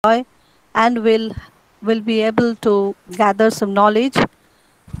and will be able to gather some knowledge.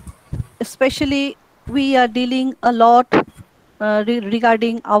 Especially, we are dealing a lot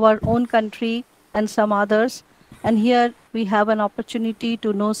regarding our own country and some others. And here we have an opportunity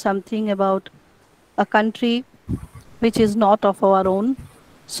to know something about a country which is not of our own.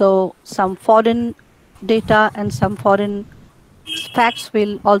 So some foreign data and some foreign facts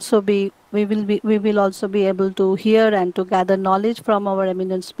will also be we will also be able to hear and to gather knowledge from our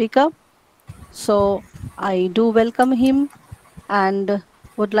eminent speaker. So I do welcome him and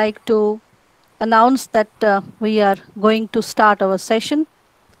would like to announce that we are going to start our session.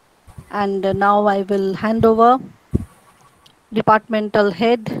 And now I will hand over Departmental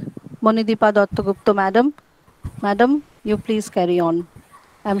Head Monideepa Dattagupta Madam. Madam, you please carry on.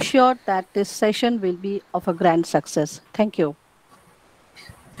 I'm sure that this session will be of a grand success. Thank you.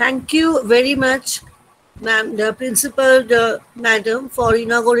 Thank you very much, ma'am, the principal, madam, for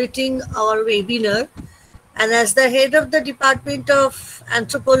inaugurating our webinar. And as the head of the Department of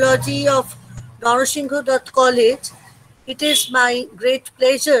Anthropology of Narasinha Dutt College, it is my great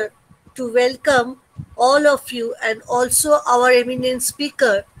pleasure to welcome all of you and also our eminent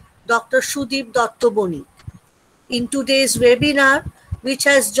speaker, Dr. Sudip Banik, in today's webinar, which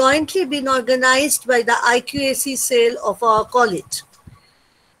has jointly been organized by the IQAC cell of our college.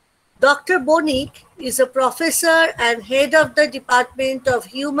 Dr. Banik is a professor and head of the Department of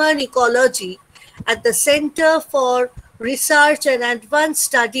Human Ecology at the Center for Research and Advanced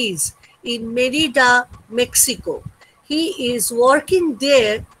Studies in Merida, Mexico. He is working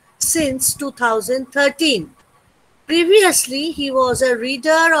there since 2013. Previously, he was a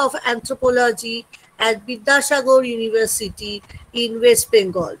reader of anthropology at Vidyasagar University in West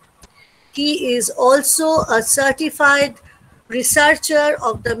Bengal. He is also a certified researcher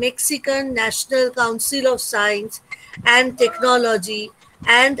of the Mexican National Council of Science and Technology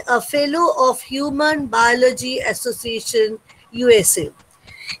and a fellow of Human Biology Association, USA.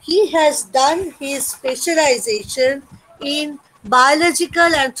 He has done his specialization in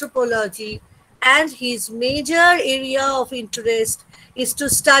biological anthropology, and his major area of interest is to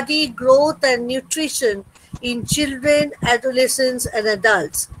study growth and nutrition in children, adolescents, and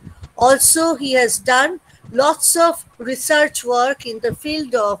adults. Also, he has done lots of research work in the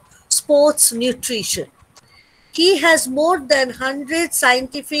field of sports nutrition. He has more than 100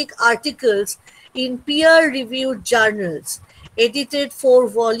 scientific articles in peer-reviewed journals, edited 4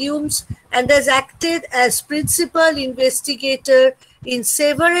 volumes, and has acted as principal investigator in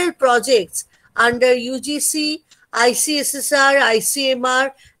several projects under UGC, ICSSR,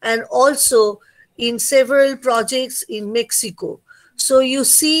 ICMR, and also in several projects in Mexico. So you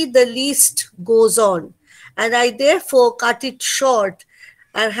see the list goes on. And I therefore cut it short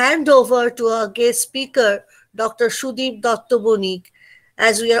and hand over to our guest speaker, Dr. Sudip Banik,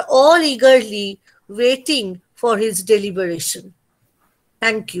 as we are all eagerly waiting for his deliberation.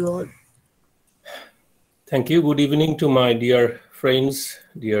 Thank you all. Thank you. Good evening to my dear friends,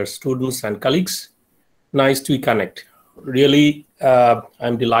 dear students and colleagues. Nice to connect. Really,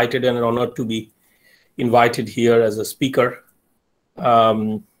 I'm delighted and honored to be invited here as a speaker.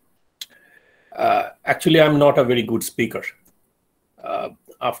 Actually, I'm not a very good speaker.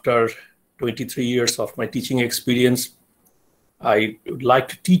 After 23 years of my teaching experience, I would like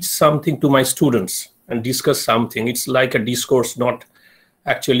to teach something to my students and discuss something. It's like a discourse, not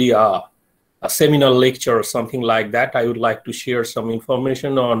actually a seminar lecture or something like that. I would like to share some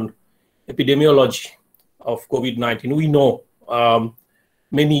information on epidemiology of COVID-19. We know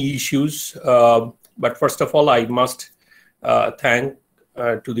many issues, but first of all, I must thank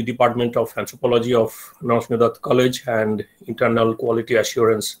to the Department of Anthropology of Narasinha Dutt College and Internal Quality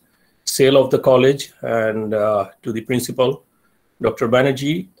Assurance Cell of the college, and to the principal, Dr.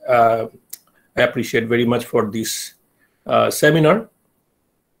 Banerjee. I appreciate very much for this seminar.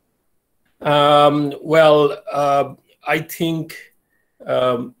 I think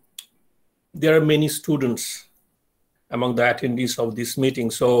there are many students among the attendees of this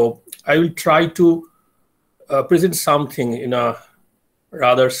meeting, so I will try to present something in a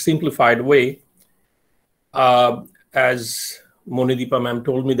rather simplified way. As Monideepa ma'am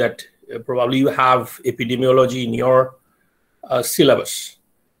told me that probably you have epidemiology in your syllabus.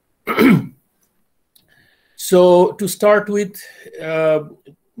 So to start with,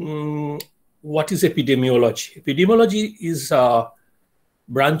 what is epidemiology? Epidemiology is a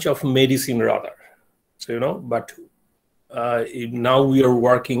branch of medicine rather. So, but now we are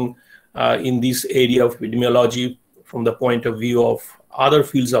working in this area of epidemiology from the point of view of other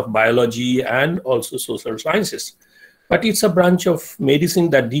fields of biology and also social sciences. But it's a branch of medicine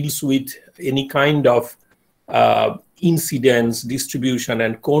that deals with any kind of incidence, distribution,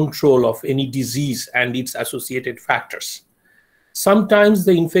 and control of any disease and its associated factors. Sometimes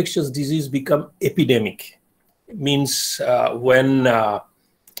the infectious disease become epidemic. It means when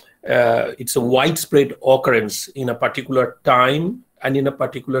it's a widespread occurrence in a particular time and in a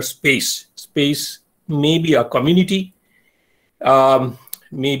particular space. Space may be a community,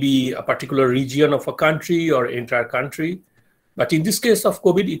 maybe a particular region of a country or entire country. But in this case of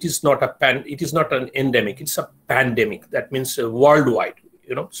COVID, it is not an endemic, it's a pandemic. That means worldwide,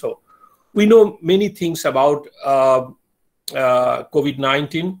 So we know many things about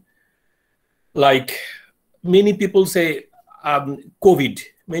COVID-19, like many people say COVID,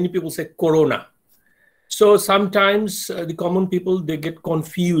 many people say Corona. So sometimes the common people, they get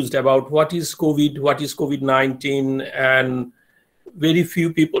confused about what is COVID, what is COVID-19, and very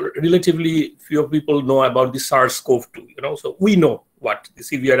few people, relatively few people know about the SARS-CoV-2, So we know what the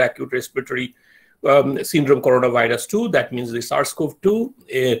severe acute respiratory syndrome coronavirus 2, that means the SARS-CoV-2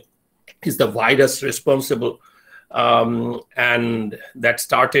 is the virus responsible, and that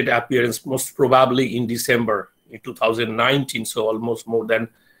started appearance most probably in December in 2019, so almost more than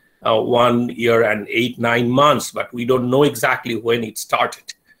 1 year and 8-9 months, but we don't know exactly when it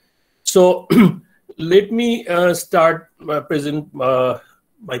started. So let me start my presentation.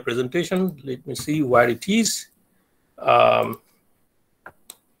 Let me see where it is. Well,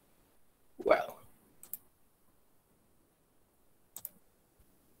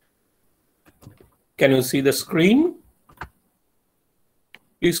 can you see the screen?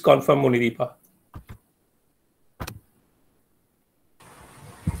 Please confirm, Munideepa.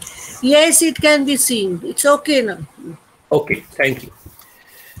 Yes, it can be seen. It's okay now. Okay, thank you.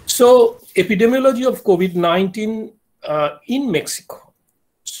 So, epidemiology of COVID-19 in Mexico.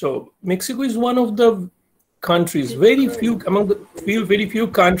 So, Mexico is one of the countries, very few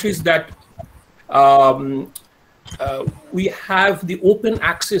countries that we have the open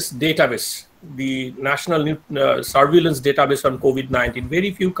access database, the national surveillance database on COVID-19.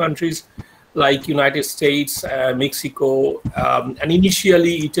 Very few countries like United States, Mexico, and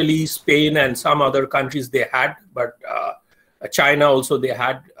initially Italy, Spain, and some other countries they had, but China also they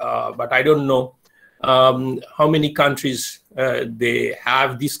had, but I don't know how many countries they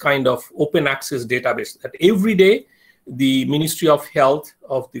have this kind of open access database that every day the Ministry of Health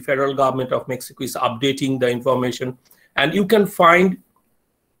of the federal government of Mexico is updating the information, and you can find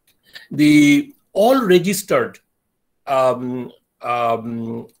the all registered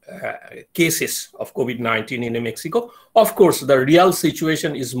cases of COVID-19 in Mexico. Of course, the real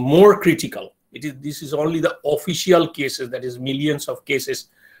situation is more critical. This is only the official cases, that is millions of cases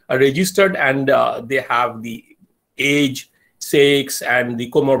are registered, and they have the age, sex, and the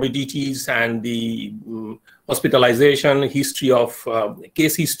comorbidities, and the hospitalization history of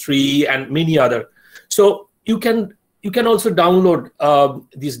case history, and many other. So you can also download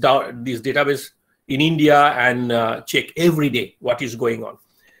this database in India and check every day what is going on.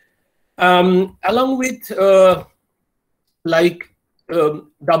 Along with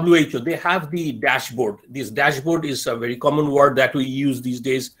WHO, they have the dashboard. This dashboard is a very common word that we use these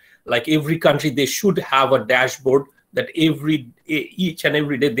days. Like every country, they should have a dashboard that each and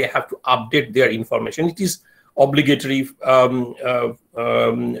every day they have to update their information. It is obligatory to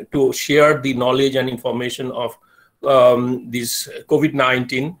share the knowledge and information of this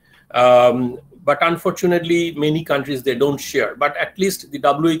COVID-19. But unfortunately, many countries, they don't share. But at least the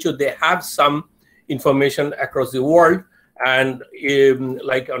WHO, they have some information across the world. And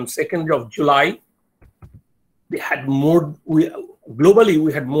like on 2nd of July, they had globally,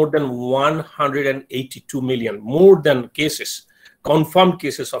 we had more than 182 million, more than cases, confirmed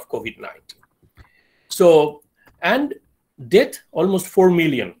cases of COVID-19. So, and death, almost 4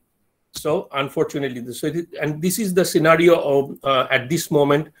 million. So unfortunately, and this is the scenario of at this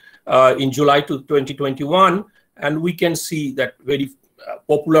moment in July 2021, and we can see that very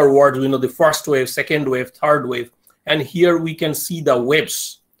popular words, the first wave, second wave, third wave, and here we can see the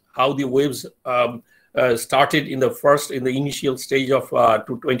waves, how the waves started in the initial stage of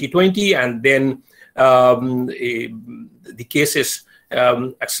 2020, and then the cases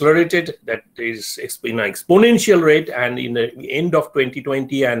accelerated, that is in an exponential rate, and in the end of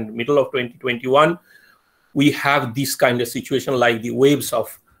 2020 and middle of 2021, we have this kind of situation like the waves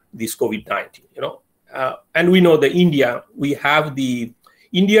of this COVID-19, and we know that India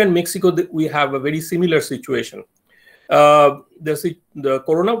and Mexico, we have a very similar situation. The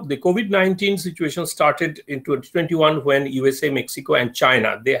COVID-19 situation started in 2021 when USA, Mexico, and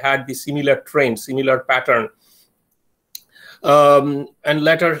China, they had the similar trend, similar pattern. And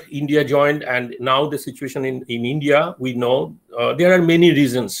later India joined, and now the situation in India, we know there are many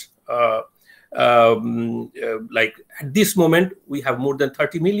reasons. like at this moment, we have more than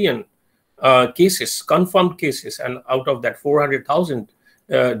 30 million cases, confirmed cases, and out of that 400,000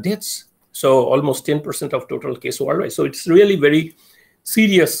 deaths. So almost 10% of total case worldwide. So it's really very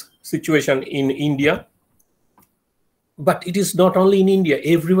serious situation in India. But it is not only in India,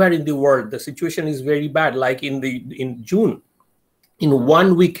 everywhere in the world, the situation is very bad. Like in June, in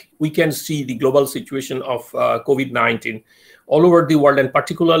 1 week, we can see the global situation of COVID-19 all over the world, and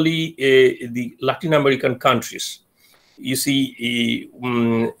particularly the Latin American countries. You see,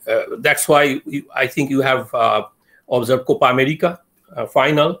 that's why I think you have observed Copa America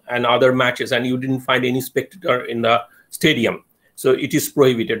final and other matches, and you didn't find any spectator in the stadium. So it is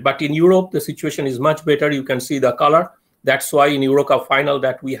prohibited. But in Europe, the situation is much better. You can see the color. That's why in Euro Cup final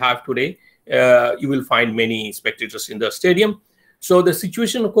that we have today, you will find many spectators in the stadium. So the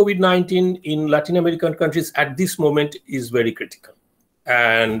situation of COVID-19 in Latin American countries at this moment is very critical.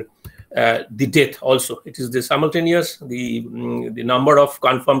 And the death also, it is the simultaneous, the number of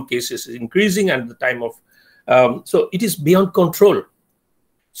confirmed cases is increasing, and the time of, so it is beyond control.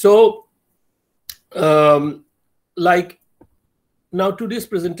 So like now today's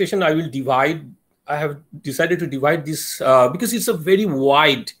presentation, I have decided to divide this because it's a very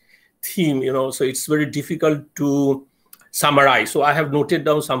wide theme, so it's very difficult to summarize. So I have noted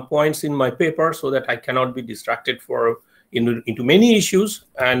down some points in my paper so that I cannot be distracted into many issues.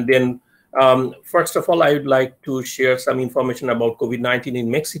 And then first of all, I would like to share some information about COVID-19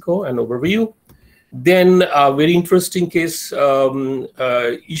 in Mexico, an overview. Then a very interesting case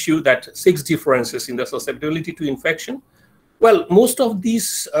issue, that sex differences in the susceptibility to infection. Well, most of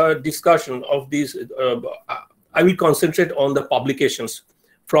these discussion of these, I will concentrate on the publications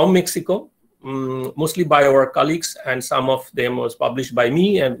from Mexico, mostly by our colleagues, and some of them was published by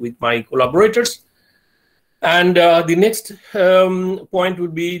me and with my collaborators. And the next point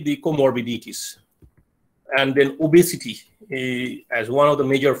would be the comorbidities. And then obesity as one of the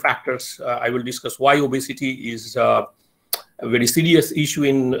major factors. I will discuss why obesity is a very serious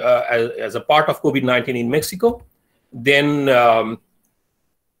issue as a part of COVID-19 in Mexico. Then the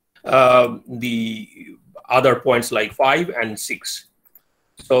other points like 5 and 6.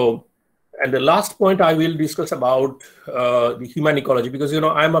 So, and the last point I will discuss about the human ecology, because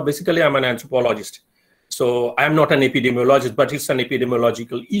basically I'm an anthropologist. So I'm not an epidemiologist, but it's an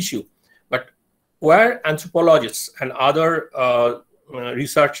epidemiological issue. But where anthropologists and other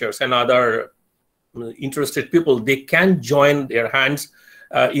researchers and other interested people, they can join their hands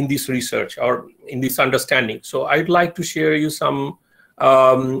in this research or in this understanding. So I'd like to share you some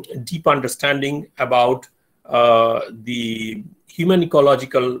deep understanding about the human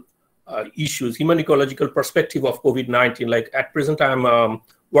ecological issues, human ecological perspective of COVID-19. Like at present, I'm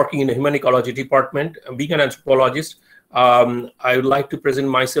working in a human ecology department. Being an anthropologist, I would like to present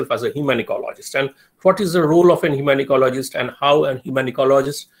myself as a human ecologist. And what is the role of a human ecologist, and how a human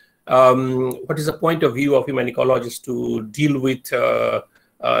ecologist, what is the point of view of human ecologists to deal with the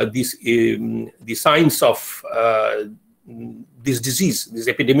science of this disease, this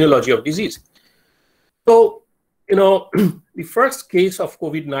epidemiology of disease. So, the first case of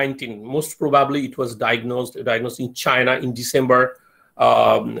COVID-19, most probably it was diagnosed in China in December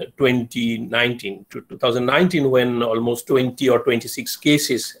 2019 to 2019, when almost 20 or 26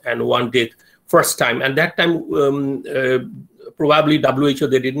 cases and 1 death first time. And that time, probably WHO,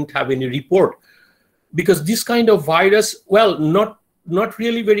 they didn't have any report, because this kind of virus, well, not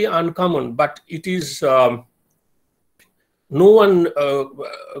really very uncommon, but it is, no one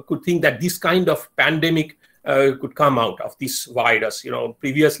could think that this kind of pandemic could come out of this virus.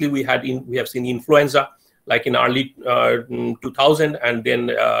 Previously we have seen influenza, like in early 2000, and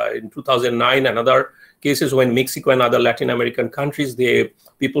then in 2009, and other cases when Mexico and other Latin American countries,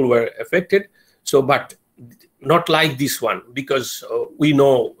 people were affected. So, but not like this one, because we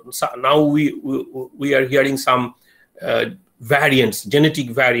know now we are hearing some variants, genetic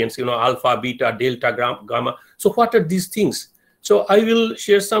variants, alpha, beta, delta, gamma. So what are these things? So I will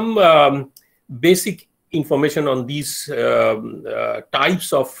share some basic information on these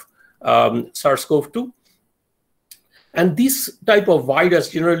types of SARS-CoV-2. And this type of virus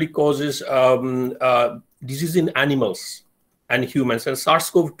generally causes disease in animals and humans. And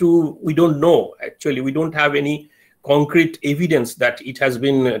SARS-CoV-2, we don't know, actually. We don't have any concrete evidence that it has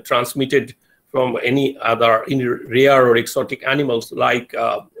been transmitted from any other rare or exotic animals like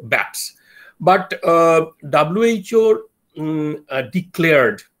bats. But WHO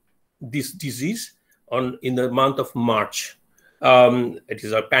declared this disease in the month of March. It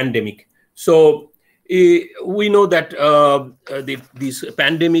is a pandemic. So we know that this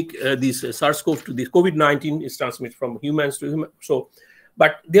pandemic, this SARS-CoV-2, this COVID-19 is transmitted from humans to humans. So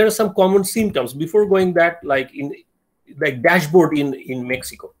But there are some common symptoms. Before going that, like in like dashboard in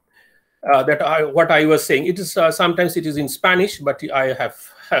Mexico, what I was saying, it is sometimes it is in Spanish, but I have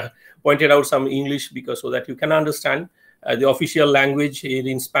pointed out some English because so that you can understand. The official language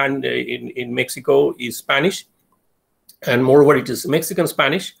in Mexico is Spanish, and moreover it is Mexican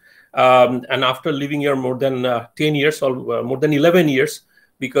Spanish. And after living here more than 10 years or more than 11 years,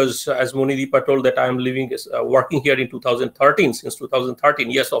 because as Monideepa told that I am working here in 2013, since 2013,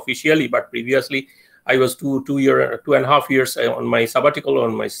 yes, officially, but previously I was 2.5 years on my sabbatical,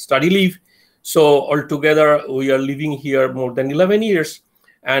 on my study leave. So altogether, we are living here more than 11 years.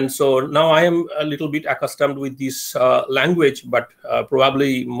 And so now I am a little bit accustomed with this language, but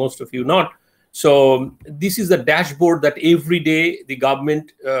probably most of you not. So this is the dashboard that every day the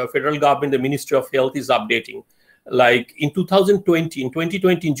government, federal government, the Ministry of Health is updating. Like in 2020,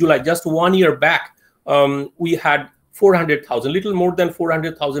 in July, just 1 year back, we had 400,000, little more than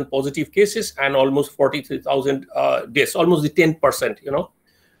 400,000 positive cases and almost 43,000 deaths, almost the 10%, you know.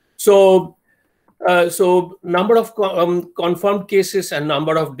 So, so number of confirmed cases and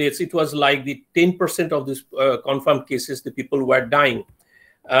number of deaths, it was like the 10% of these confirmed cases, the people were dying.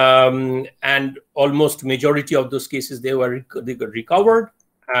 And almost majority of those cases, they got recovered.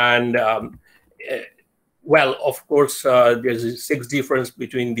 And well, of course, there's a sex difference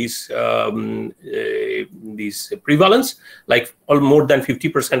between these prevalence, like more than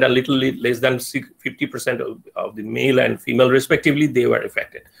 50%, a little less than 50% of the male and female respectively, they were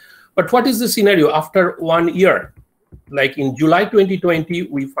affected. But what is the scenario after 1 year? Like in July 2020,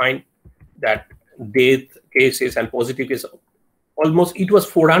 we find that death cases and positive cases, almost it was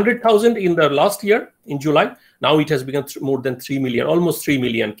 400,000 in the last year in July. Now it has become more than 3 million, almost 3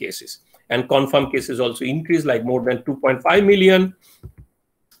 million cases. And confirmed cases also increased, like more than 2.5 million.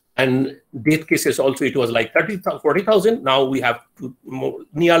 And death cases also, it was like 40,000. Now we have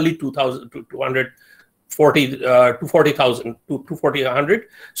nearly 240,000 to 100.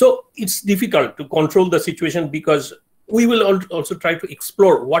 So it's difficult to control the situation, because we will also try to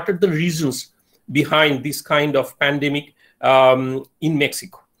explore what are the reasons behind this kind of pandemic in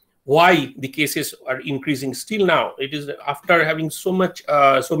Mexico. Why the cases are increasing still now. It is after having so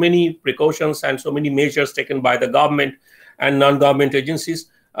many precautions and so many measures taken by the government and non-government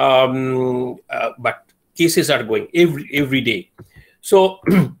agencies, but cases are going every day. So,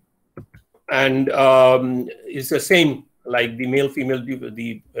 and it's the same, like the male-female,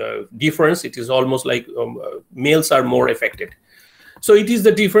 the difference, it is almost like males are more affected. So it is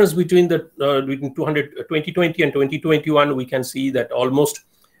the difference between the between 2020 and 2021. We can see that almost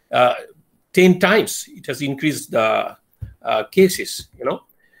 10 times it has increased the cases, you know.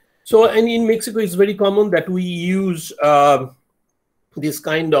 So, and in Mexico, it's very common that we use this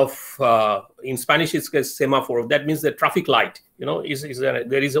kind of, in Spanish, it's called semaphore. That means the traffic light, you know,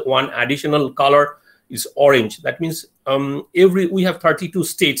 there is one additional color is orange. That means we have 32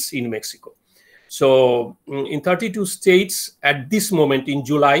 states in Mexico. So in 32 states at this moment in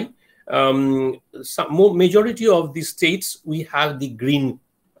July, majority of the states, we have the green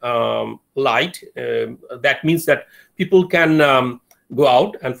light. That means that people can go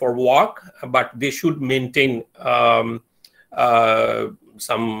out and for walk, but they should maintain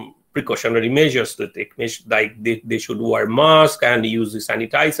some precautionary measures to take, like they should wear masks and use the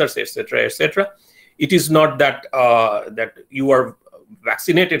sanitizers, etc., etc. It is not that that you are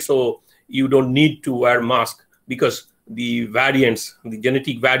vaccinated, so you don't need to wear mask, because the variants, the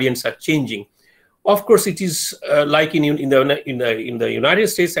genetic variants are changing. Of course, it is like in the United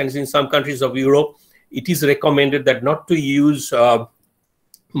States and in some countries of Europe, it is recommended that not to use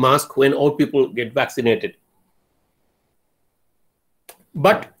mask when all people get vaccinated.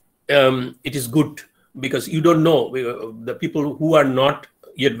 But it is good, because you don't know, the people who are not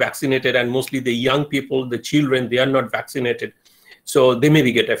yet vaccinated, and mostly the young people, the children, they are not vaccinated, so they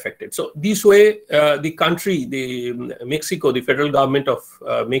maybe get affected. So this way, the country, Mexico, the federal government of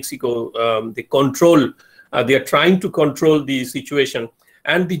Mexico, they are trying to control the situation.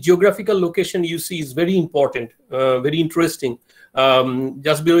 And the geographical location you see is very important, very interesting.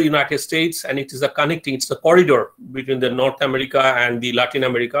 Just below United States, and it is it's a corridor between the North America and the Latin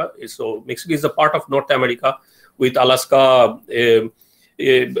America. So Mexico is a part of North America, with Alaska,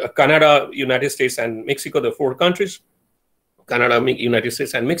 Canada, United States, and Mexico, the 4 countries. Canada, United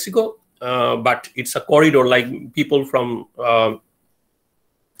States, and Mexico, but it's a corridor, like people from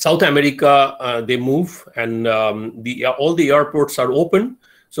South America, they move, and all the airports are open.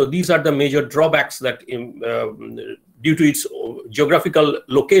 So these are the major drawbacks that, due to its geographical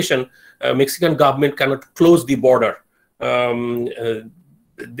location, Mexican government cannot close the border. The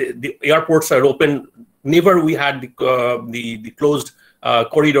airports are open. Never we had the closed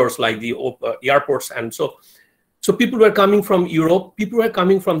corridors like the airports. And so people were coming from Europe, people were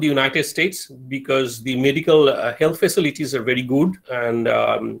coming from the United States, because the medical health facilities are very good, and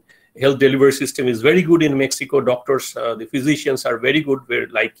health delivery system is very good in Mexico. Doctors, the physicians are very good,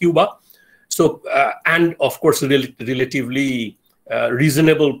 like Cuba. So, and of course, relatively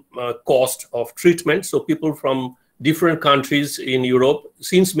reasonable cost of treatment. So people from different countries in Europe,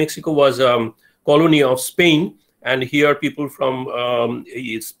 since Mexico was a colony of Spain, and here people from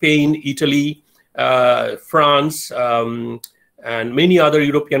Spain, Italy, France, and many other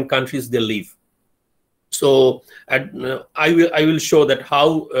European countries, they live. So I will show that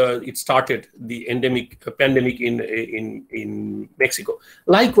how it started, the pandemic in Mexico.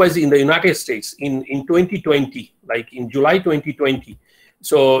 Likewise, in the United States, in 2020, like in July 2020,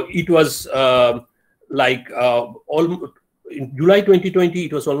 so it was in July 2020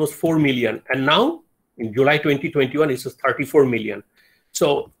 it was almost 4 million, and now in July 2021 it's 34 million.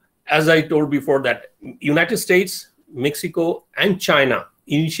 So as I told before, that United States, Mexico, and China,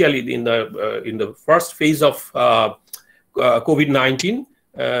 initially in the first phase of COVID-19,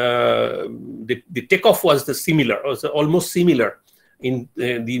 the takeoff was almost similar. In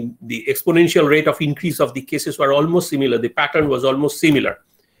the exponential rate of increase of the cases were almost similar. The pattern was almost similar.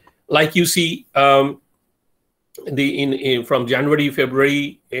 Like you see, from January,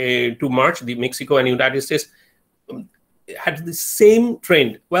 February to March, the Mexico and United States had the same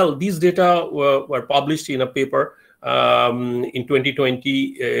trend. Well, these data were published in a paper in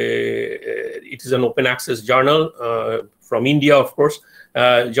 2020. It is an open access journal from India, of course,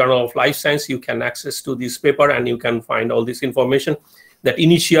 Journal of Life Science. You can access to this paper and you can find all this information. That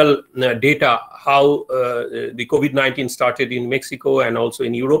initial data, how the COVID-19 started in Mexico and also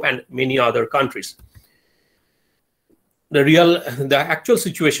in Europe and many other countries. The actual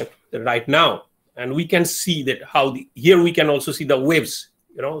situation right now, and we can see that here we can also see the waves,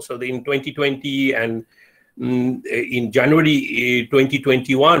 so in 2020 and in January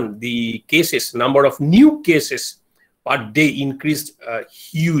 2021, the number of new cases per day increased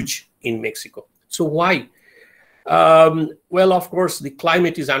huge in Mexico. So why? Well, of course, the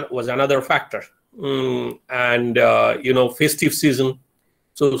climate was another factor, and festive season.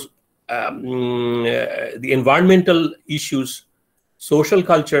 So the environmental issues, social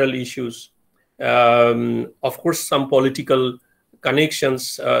cultural issues, of course, some political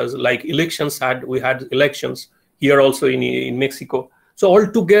connections, like elections. We had elections here also in Mexico. So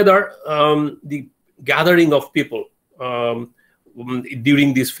altogether, the gathering of people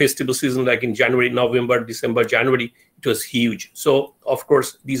during this festival season, like in January, November, December, January, it was huge. So of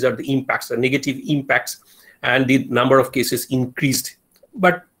course, these are the impacts, the negative impacts, and the number of cases increased.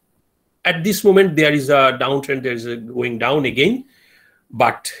 But at this moment, there is a downtrend. There is a going down again,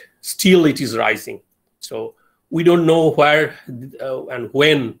 but still it is rising. So we don't know where and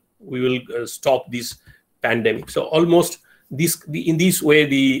when we will stop this pandemic. So almost in this way,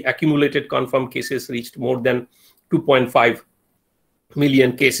 the accumulated confirmed cases reached more than 2.5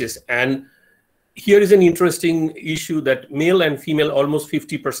 million cases. And here is an interesting issue, that male and female almost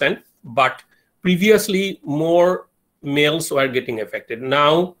 50%, but previously more males were getting affected.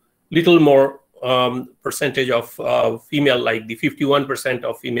 Now little more percentage of female, like the 51%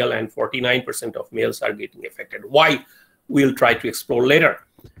 of female and 49% of males are getting affected. Why? We'll try to explore later.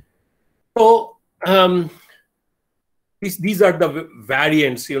 So these are the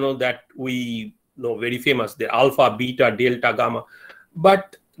variants, that we know, very famous, the alpha, beta, delta, gamma.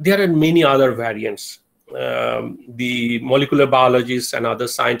 But there are many other variants. The molecular biologists and other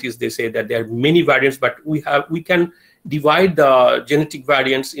scientists, they say that there are many variants, but we can divide the genetic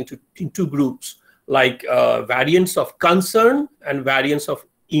variants into two groups, like variants of concern and variants of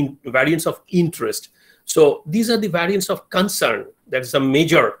interest. So these are the variants of concern. That is a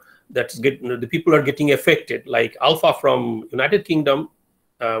major the people are getting affected, like alpha from United Kingdom.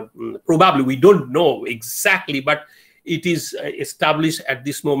 Probably we don't know exactly, but it is established at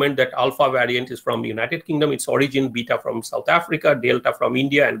this moment that alpha variant is from United Kingdom, its origin, beta from South Africa, delta from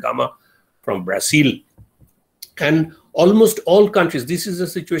India, and gamma from Brazil. And almost all countries, this is a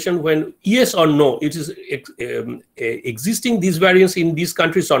situation when yes or no, it is existing these variants in these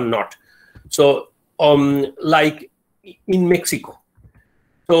countries or not. So like in Mexico,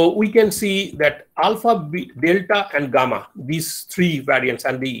 so we can see that alpha, delta, and gamma, these three variants,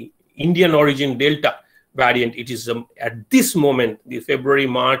 and the Indian origin delta variant, it is at this moment, the February,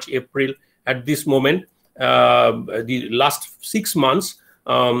 March, April, at this moment, the last 6 months,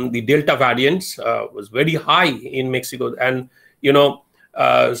 the delta variants was very high in Mexico. And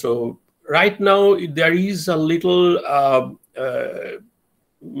so right now there is a little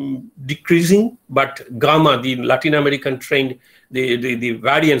decreasing, but gamma, the Latin American trend, the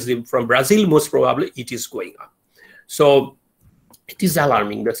variants from Brazil, most probably it is going up. So it is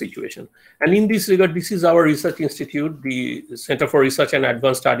alarming, the situation. And in this regard, this is our research institute, the Center for Research and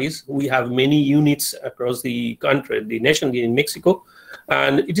Advanced Studies. We have many units across the country, the nation, in Mexico.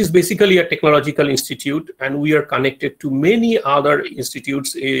 And it is basically a technological institute, and we are connected to many other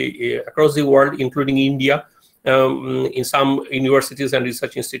institutes across the world, including India, in some universities and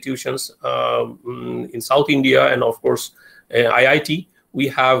research institutions in South India, and of course, IIT. We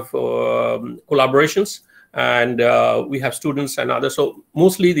have collaborations, and we have students and others. So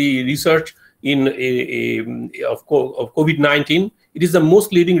mostly the research of COVID-19, it is the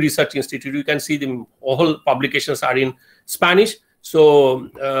most leading research institute. You can see the all publications are in Spanish. So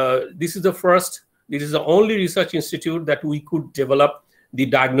this is the only research institute that we could develop the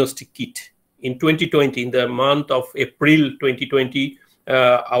diagnostic kit. In 2020, in the month of April 2020,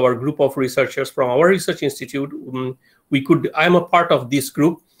 our group of researchers from our research institute, I am a part of this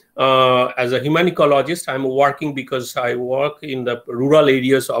group. As a humanicologist, I'm working because I work in the rural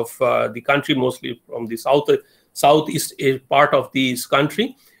areas of the country, mostly from the southeast part of this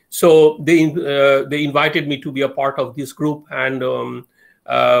country. So they invited me to be a part of this group, and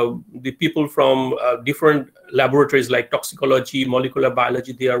the people from different laboratories like toxicology, molecular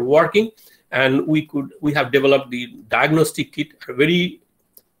biology, they are working, and we have developed the diagnostic kit at a very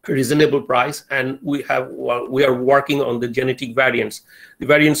reasonable price, and we are working on the genetic variants, the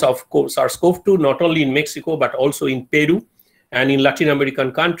variants of SARS-CoV-2, not only in Mexico but also in Peru and in Latin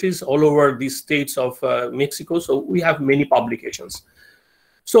American countries all over the states of Mexico. So we have many publications.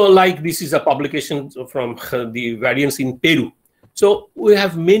 So like this is a publication from the variants in Peru. So we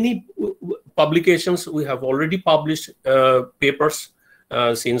have many publications. We have already published papers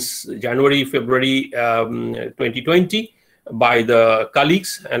since January, February 2020 by the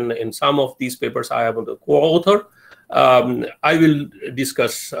colleagues, and in some of these papers I am the co-author. I will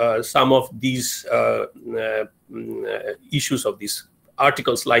discuss some of these issues of these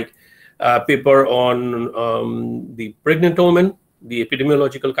articles, like paper on the pregnant women, the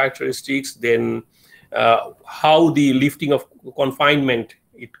epidemiological characteristics, then how the lifting of confinement,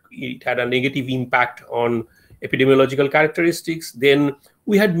 it had a negative impact on epidemiological characteristics. Then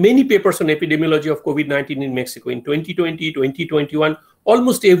we had many papers on epidemiology of COVID-19 in Mexico in 2020, 2021.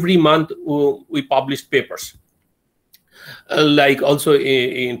 Almost every month we published papers. Like also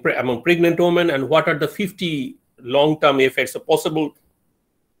among pregnant women, and what are the 50 long-term effects, the possible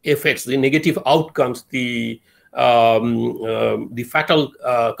effects, the negative outcomes, the fatal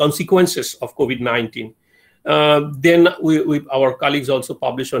consequences of COVID-19. Then our colleagues also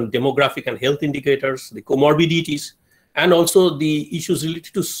published on demographic and health indicators, the comorbidities, and also the issues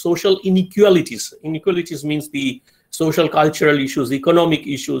related to social inequalities. Inequalities means the social cultural issues, the economic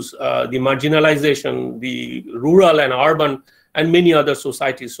issues, the marginalization, the rural and urban, and many other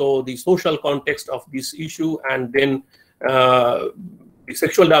societies. So the social context of this issue, and then the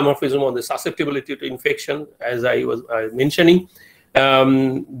sexual dimorphism or the susceptibility to infection, as I was mentioning.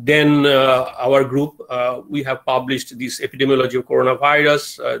 Then our group, we have published this epidemiology of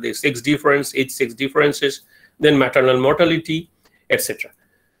coronavirus, the sex difference, age-sex differences, then maternal mortality, etc.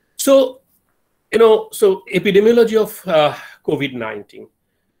 So, so epidemiology of COVID-19.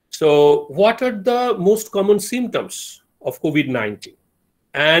 So what are the most common symptoms of COVID-19?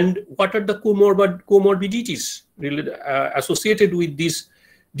 And what are the comorbidities related, associated with this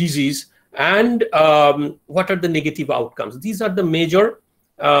disease? And what are the negative outcomes? These are the major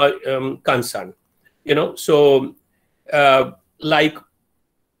concern. So like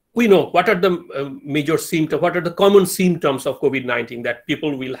we know what are the major symptoms, what are the common symptoms of COVID-19, that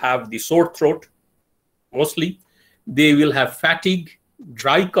people will have the sore throat, mostly. They will have fatigue,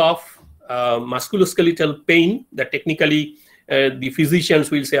 dry cough, musculoskeletal pain, that technically the physicians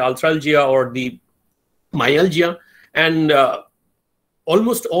will say arthralgia or the myalgia, and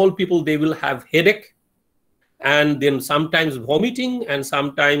almost all people, they will have headache, and then sometimes vomiting, and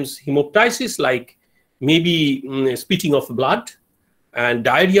sometimes hemoptysis, like maybe spitting of blood, and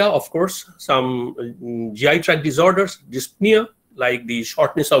diarrhea, of course, some GI tract disorders, dyspnea, like the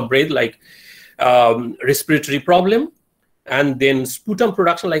shortness of breath, like respiratory problem, and then sputum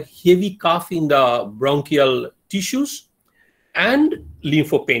production, like heavy cough in the bronchial tissues, and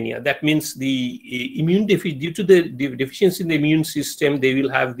lymphopenia. That means the immune deficiency, due to the deficiency in the immune system, they will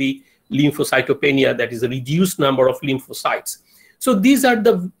have the lymphocytopenia, that is a reduced number of lymphocytes. So these are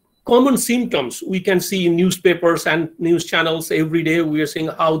the common symptoms we can see in newspapers and news channels every day. We are seeing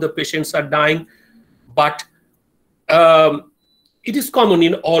how the patients are dying, but it is common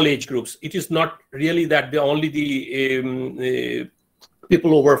in all age groups. It is not really that only the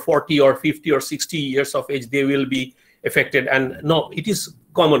people over 40 or 50 or 60 years of age, they will be affected. And no, it is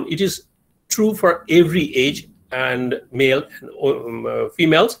common. It is true for every age, and male and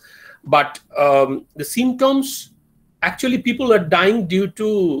females. But the symptoms, actually people are dying due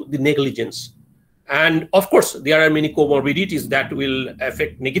to the negligence. And of course, there are many comorbidities that will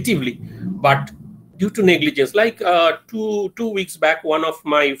affect negatively, but due to negligence, like two weeks back, one of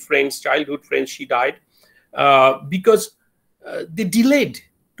my friends, childhood friends, she died because they delayed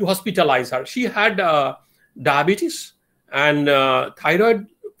to hospitalize her. She had diabetes and thyroid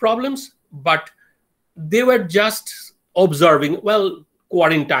problems, but they were just observing, well,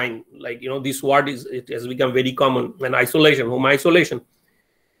 quarantine, like, this word it has become very common, and isolation, home isolation.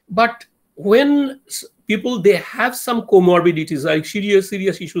 But when people, they have some comorbidities, like serious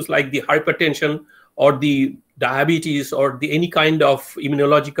issues like the hypertension or the diabetes or any kind of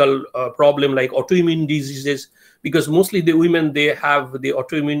immunological problem like autoimmune diseases, because mostly the women, they have the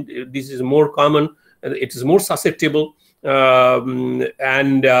autoimmune disease more common, it is more susceptible,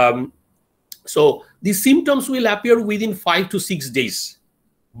 so these symptoms will appear within 5 to 6 days,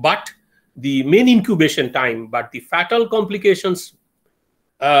 but the main incubation time, but the fatal complications,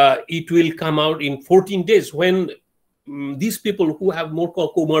 it will come out in 14 days, when these people who have more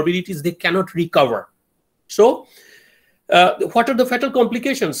comorbidities, they cannot recover. So what are the fatal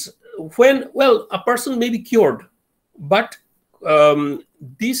complications? When, well, a person may be cured, but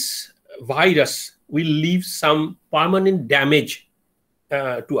this virus will leave some permanent damage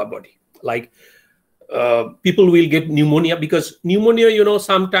to our body. Like people will get pneumonia, because pneumonia,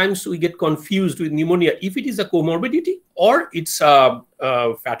 sometimes we get confused with pneumonia if it is a comorbidity or it's a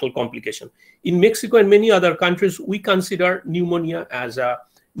fatal complication. In Mexico and many other countries, we consider pneumonia as a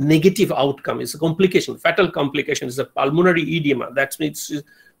negative outcome. It's a complication, fatal complication. It's a pulmonary edema. That means it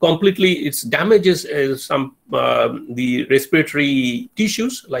damages some the respiratory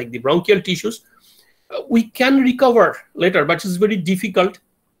tissues, like the bronchial tissues. We can recover later, but it's very difficult.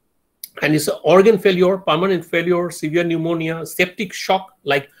 And it's organ failure, permanent failure, severe pneumonia, septic shock.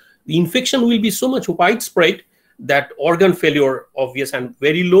 Like the infection will be so much widespread that organ failure, obvious, and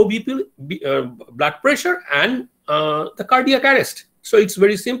very low blood pressure, and the cardiac arrest. So it's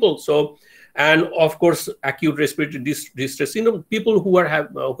very simple. So, and of course, acute respiratory distress syndrome. People who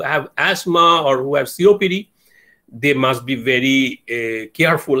have asthma or who have COPD, they must be very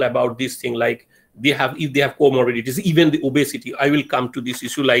careful about this thing. Like if they have comorbidities, even the obesity. I will come to this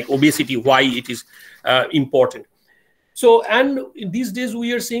issue, like obesity, why it is important. So, and these days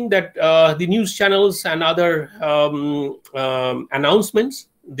we are seeing that the news channels and other announcements,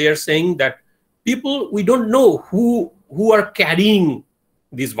 they're saying that people, we don't know who are carrying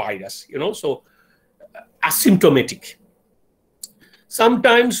this virus, so asymptomatic.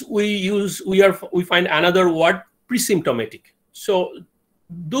 Sometimes we find another word, presymptomatic. So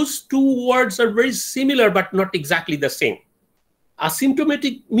those two words are very similar, but not exactly the same.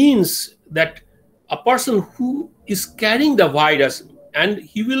 Asymptomatic means that a person who is carrying the virus, and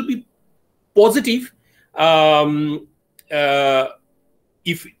he will be positive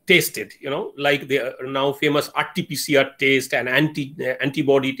if tested, like the now famous RT-PCR test and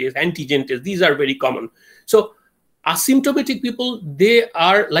antibody test, antigen test. These are very common. So asymptomatic people, they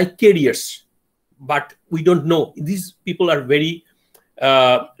are like carriers, but we don't know. These people are very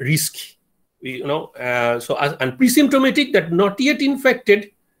risky, so and presymptomatic, that not yet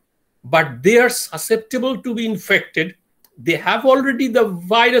infected, but they are susceptible to be infected. They have already the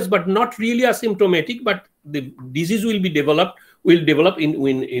virus, but not really asymptomatic, but the disease will develop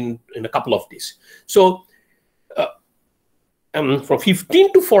in a couple of days. So from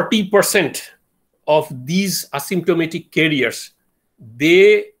 15 to 40% of these asymptomatic carriers,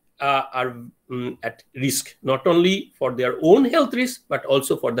 they are at risk, not only for their own health risk, but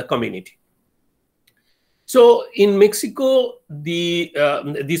also for the community. So in Mexico, this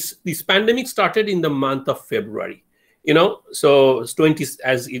pandemic started in the month of February. So it's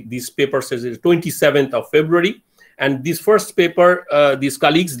as this paper says, it's 27th of February. And this first paper, these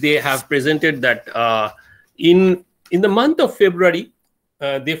colleagues, they have presented that in the month of February,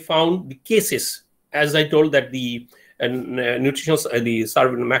 they found the cases, as I told, that the national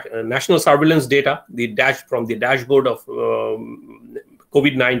surveillance data, from the dashboard of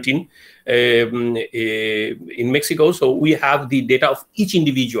COVID-19 in Mexico. So we have the data of each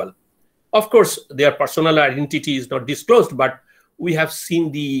individual. Of course, their personal identity is not disclosed, but we have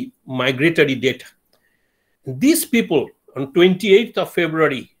seen the migratory data. These people, on 28th of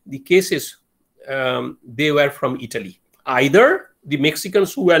February, the cases, they were from Italy. Either the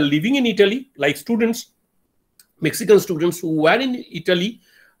Mexicans who were living in Italy, like Mexican students who were in Italy,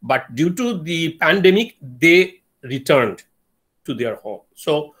 but due to the pandemic, they returned. to their home.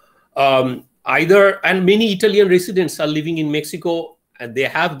 So and many Italian residents are living in Mexico, and they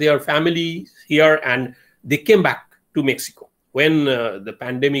have their family here, and they came back to Mexico when the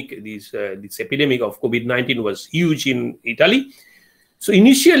pandemic, this epidemic of COVID-19 was huge in Italy. So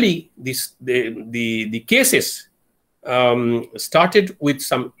initially, the cases started with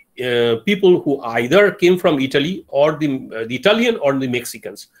some people who either came from Italy, or the Italian or the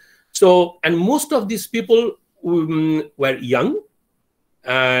Mexicans. So, and most of these people were young,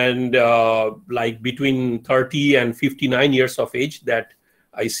 and like between 30 and 59 years of age, that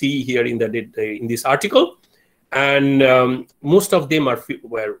I see here in this article. And most of them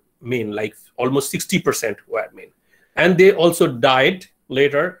were men, like almost 60% were men. And they also died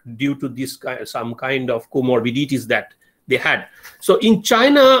later due to this some kind of comorbidities that they had. So in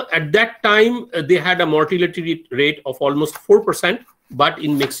China at that time, they had a mortality rate of almost 4%, but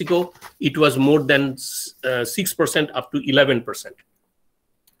in Mexico, it was more than 6% up to 11%.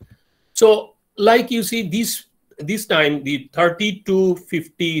 So like you see, this time, the 30 to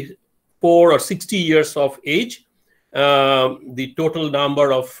 54 or 60 years of age, the total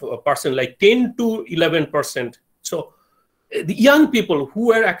number of person, like 10 to 11%. So the young people who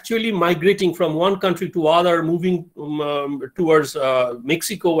were actually migrating from one country to other, moving towards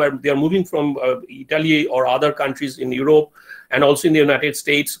Mexico, where they are moving from Italy or other countries in Europe, and also in the United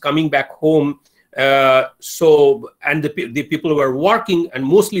States, coming back home. And the people who were working, and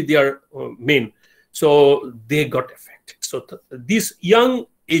mostly they are men, so they got affected. So this young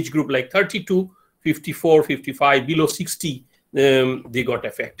age group, like 32, 54, 55, below 60, they got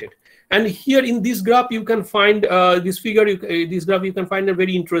affected. And here in this graph, you can find this figure. This graph, you can find a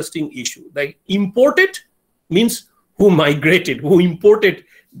very interesting issue. Like imported means who migrated, who imported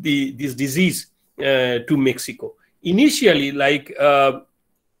this disease to Mexico. Initially, like in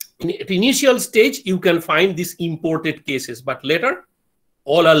the initial stage, you can find these imported cases, but later,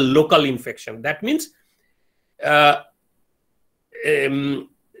 all are local infection. That means the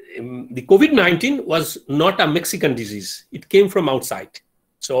COVID-19 was not a Mexican disease. It came from outside.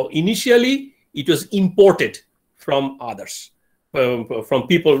 So initially, it was imported from others, from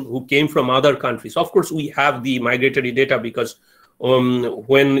people who came from other countries. Of course, we have the migratory data because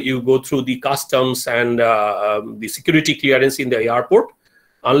when you go through the customs and the security clearance in the airport,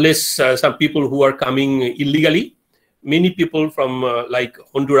 unless some people who are coming illegally, many people from like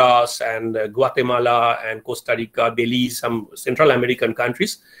Honduras and Guatemala and Costa Rica, Belize, some Central American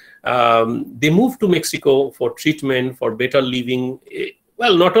countries, they move to Mexico for treatment, for better living.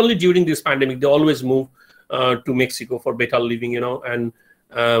 Well, not only during this pandemic, they always move to Mexico for better living, and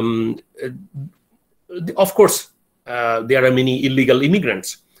of course, there are many illegal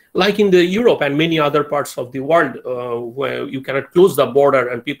immigrants, like in the Europe and many other parts of the world, where you cannot close the border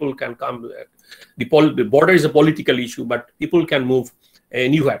and people can come. The border is a political issue, but people can move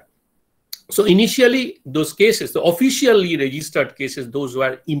anywhere. So initially, those cases, the officially registered cases, those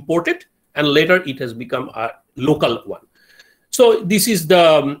were imported, and later it has become a local one. So this is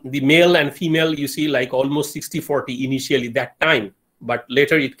the male and female, you see, like almost 60-40 initially that time, but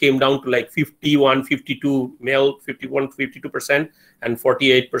later it came down to like 51, 52 male, 51, 52%, and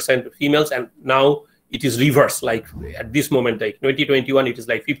 48% females, and now it is reversed. Like at this moment, like 2021, it is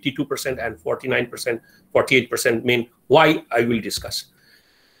like 52% and 49%, 48% men. Why? I will discuss.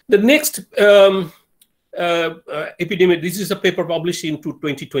 The next epidemic, this is a paper published into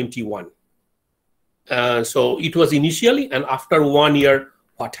 2021. So it was initially, and after 1 year,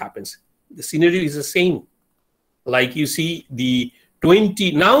 what happens? The scenario is the same. Like you see the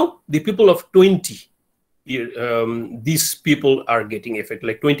 20, now the people of 20, these people are getting affected.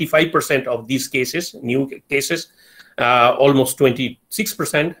 Like 25% of these cases, new cases, almost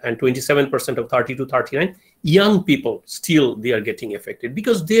 26% and 27% of 30 to 39, young people still, they are getting affected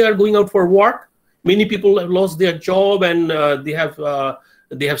because they are going out for work. Many people have lost their job, and they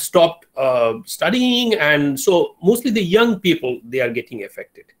have stopped studying, and so mostly the young people, they are getting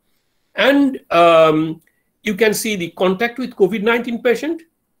affected. And you can see the contact with COVID-19 patient.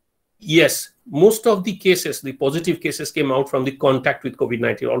 Yes, most of the cases, the positive cases, came out from the contact with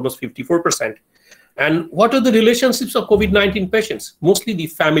COVID-19, almost 54%. And what are the relationships of COVID-19 patients? Mostly the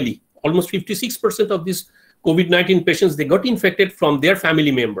family. Almost 56% of these COVID-19 patients, they got infected from their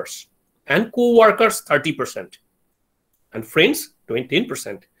family members, and co-workers 30%, and friends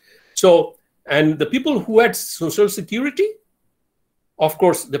 10%. So, and the people who had social security, of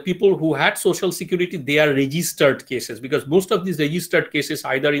course, the people who had social security, they are registered cases, because most of these registered cases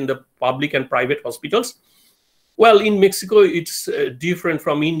either in the public and private hospitals. Well, in Mexico, it's different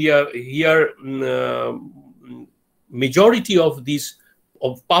from India. Here, majority of these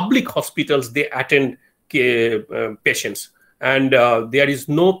public hospitals, they attend patients, and there is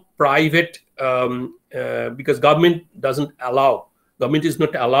no private, because government is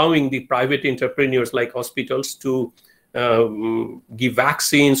not allowing the private entrepreneurs like hospitals to give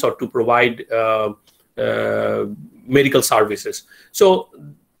vaccines or to provide medical services. So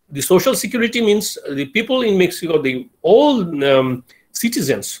the social security means the people in Mexico, all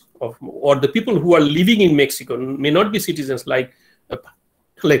citizens or the people who are living in Mexico may not be citizens like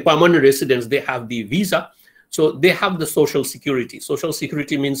permanent residents. They have the visa, so they have the social security. Social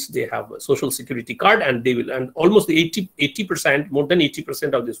security means they have a social security card, and almost 80%, more than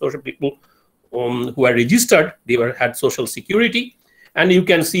 80% of the social people who are registered, they had social security. And you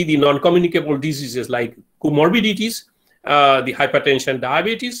can see the non-communicable diseases like comorbidities, the hypertension,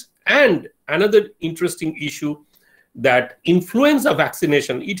 diabetes, and another interesting issue, that influenza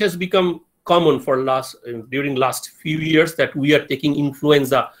vaccination. It has become common for during last few years that we are taking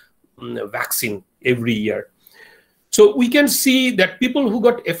influenza vaccine every year. So we can see that people who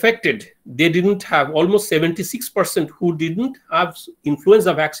got affected, they didn't have, almost 76% who didn't have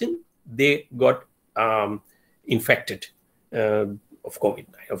influenza vaccine, they got infected of COVID,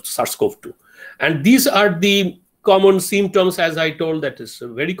 of SARS-CoV-2. And these are the common symptoms, as I told, that is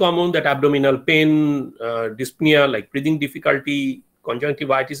very common, that abdominal pain, dyspnea, like breathing difficulty,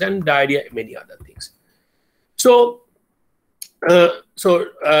 conjunctivitis, and diarrhea, many other things. So,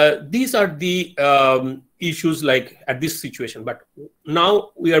 these are the issues like at this situation. But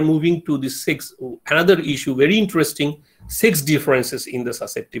now we are moving to the another issue, very interesting, 6 differences in the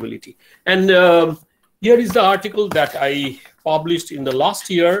susceptibility. And here is the article that I published in the last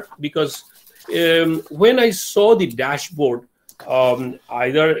year, because when I saw the dashboard,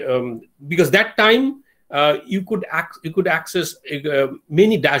 because that time you could access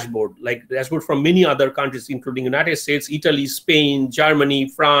many dashboard, like dashboard from many other countries, including United States, Italy, Spain, Germany,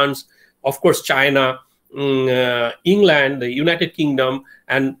 France, of course China, England, the United Kingdom,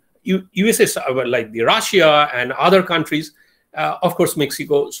 and USA, like the Russia and other countries, of course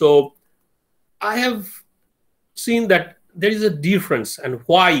Mexico. So I have seen that there is a difference, and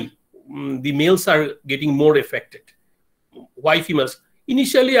why the males are getting more affected, why females.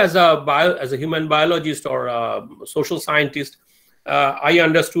 Initially, as a human biologist or a social scientist, I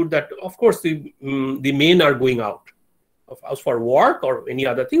understood that of course the men are going out of house for work or any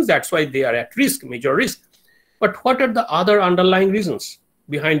other things. That's why they are at risk, major risk. But what are the other underlying reasons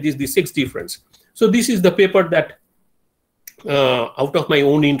behind the 6 difference? So this is the paper that, out of my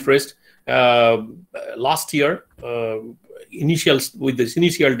own interest, last year, with this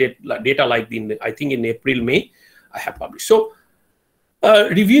initial data, like I think in April, May, I have published. So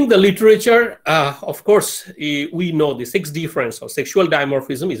reviewing the literature, of course, we know the 6 difference of sexual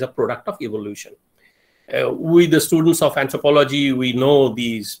dimorphism is a product of evolution. With the students of anthropology, we know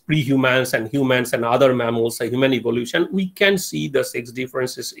these pre-humans and humans and other mammals, human evolution. We can see the 6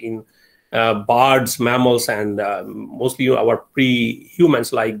 differences in birds, mammals, and mostly our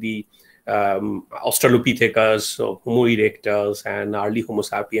pre-humans like the Australopithecus, so Homo erectus, and early Homo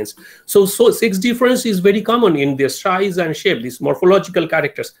sapiens. So 6 difference is very common in their size and shape, these morphological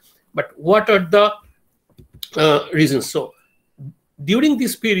characters. But what are the reasons? So during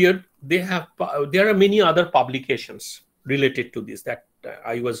this period, there are many other publications related to this that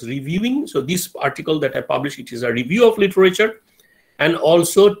I was reviewing. So this article that I published, it is a review of literature, and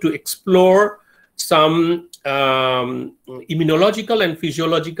also to explore some immunological and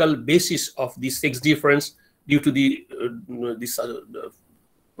physiological basis of these 6 difference due to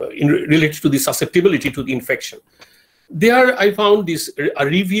related to the susceptibility to the infection. There I found a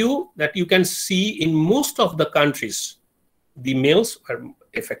review that you can see in most of the countries, the males are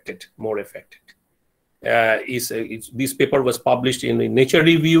more affected. This paper was published in the Nature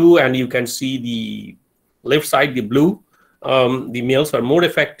Review, and you can see the left side, the blue. The males are more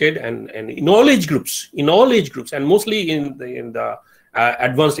affected, and in all age groups, and mostly in the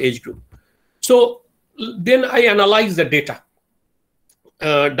advanced age group. So then I analyzed the data,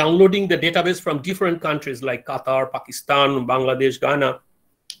 downloading the database from different countries like Qatar, Pakistan, Bangladesh, Ghana,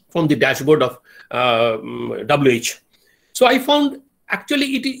 from the dashboard of WH. So I found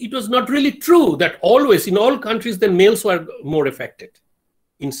actually it was not really true that always in all countries the males were more affected.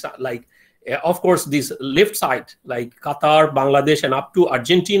 Of course, this left side, like Qatar, Bangladesh, and up to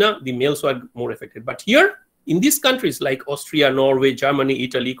Argentina, the males were more affected. But here, in these countries like Austria, Norway, Germany,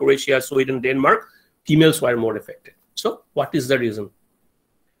 Italy, Croatia, Sweden, Denmark, females were more affected. So what is the reason?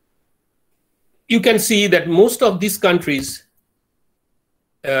 You can see that most of these countries,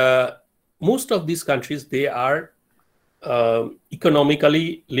 they are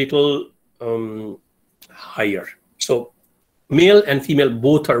economically little higher. So male and female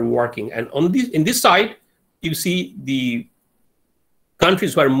both are working, and in this side you see the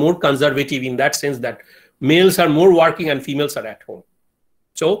countries who are more conservative in that sense that males are more working and females are at home.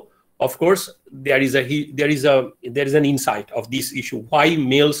 So of course there is an insight of this issue, why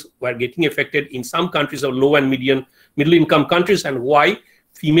males were getting affected in some countries of low and middle income countries, and why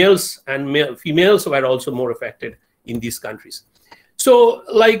females were also more affected in these countries. So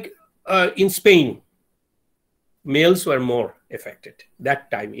like in Spain, males were more affected that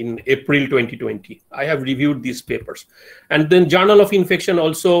time in April 2020. I have reviewed these papers. And then Journal of Infection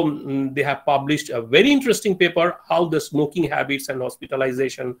also, they have published a very interesting paper, how the smoking habits and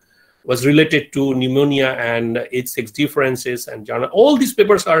hospitalization was related to pneumonia and age-sex differences, and journal. All these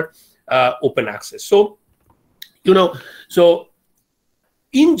papers are open access. So, you know, so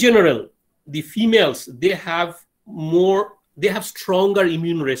in general, the females, they have stronger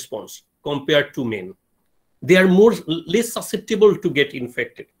immune response compared to men. They are less susceptible to get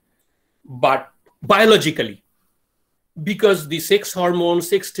infected, but biologically, because the sex hormones,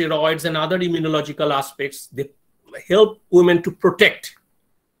 sex steroids, and other immunological aspects, they help women to protect.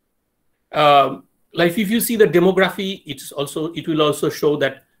 Like if you see the demography, it will also show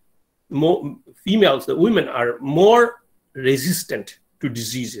that more females, the women, are more resistant to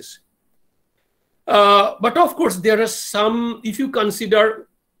diseases. But of course, there are some, if you consider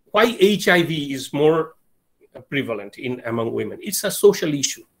why HIV is more prevalent among women, it's a social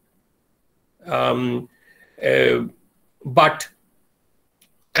issue. And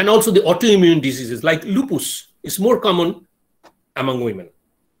also the autoimmune diseases like lupus is more common among women.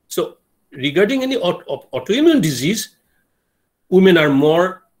 So regarding any autoimmune disease, women are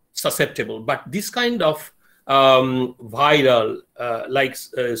more susceptible, but this kind of viral like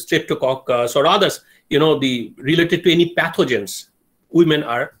streptococcus or others, you know, related to any pathogens, women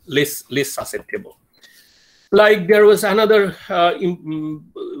are less susceptible. Like there was another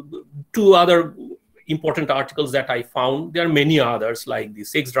two other important articles that I found. There are many others, like the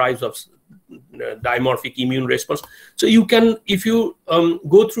sex drives of dimorphic immune response. So you can, if you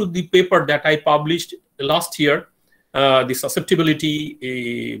go through the paper that I published last year, the susceptibility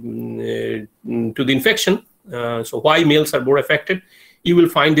to the infection, so why males are more affected, you will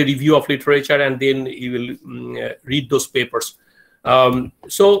find the review of literature, and then you will read those papers.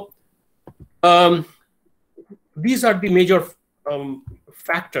 These are the major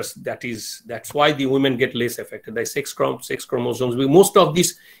factors. That's why the women get less affected. The sex chromosomes. Most of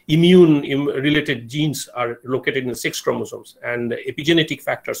these immune-related genes are located in the sex chromosomes, and epigenetic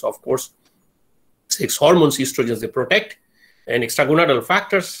factors, of course, sex hormones, estrogens, they protect, and extragonadal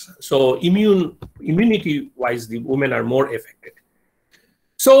factors. So immunity-wise, the women are more affected.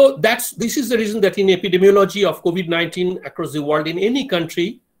 So this is the reason that in epidemiology of COVID-19 across the world, in any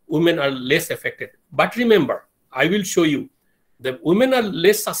country, women are less affected. But remember, I will show you that women are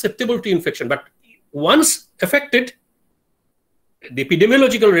less susceptible to infection, but once affected, the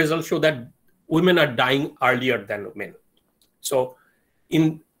epidemiological results show that women are dying earlier than men. So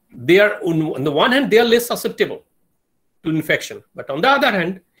on the one hand, they are less susceptible to infection, but on the other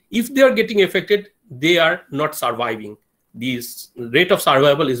hand, if they are getting affected, they are not surviving. The rate of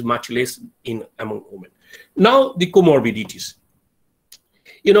survival is much less among women. Now, the comorbidities.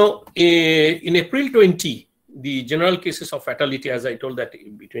 You know, in April 20, the general cases of fatality, as I told, that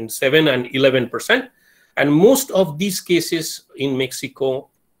between 7 and 11%, and most of these cases in Mexico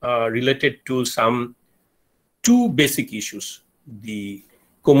related to two basic issues. The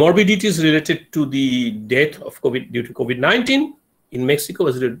comorbidities related to the death of due to COVID-19 in Mexico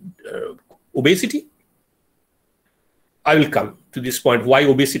was obesity. I will come to this point, why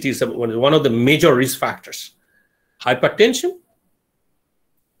obesity is one of the major risk factors. Hypertension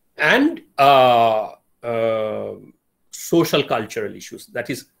and social cultural issues, that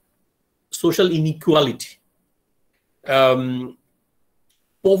is social inequality.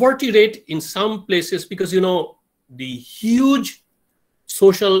 Poverty rate in some places, because, you know, the huge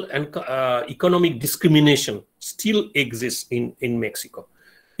social and economic discrimination still exists in Mexico.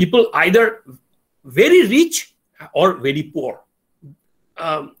 People either very rich or very poor.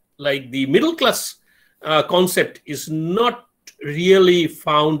 Like the middle class concept is not really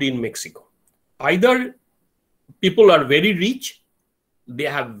found in Mexico. Either people are very rich, they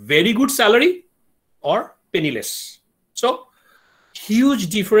have very good salary, or penniless. So huge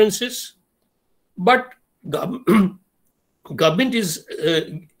differences, but government is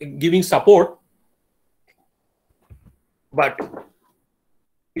giving support. But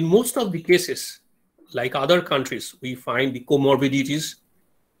in most of the cases, like other countries, we find the comorbidities.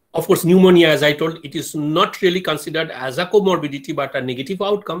 Of course, pneumonia, as I told, it is not really considered as a comorbidity, but a negative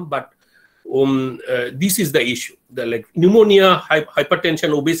outcome. But this is the issue, like pneumonia,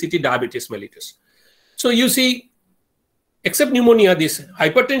 hypertension, obesity, diabetes mellitus. So you see, except pneumonia, this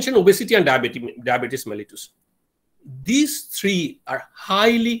hypertension, obesity, and diabetes mellitus. These three are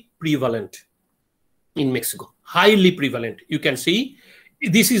highly prevalent in Mexico, highly prevalent. You can see,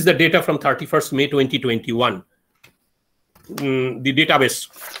 this is the data from 31st May 2021. The database,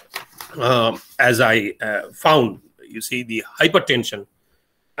 as I found, you see the hypertension.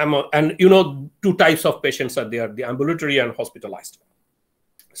 And you know, two types of patients are there, the ambulatory and hospitalized.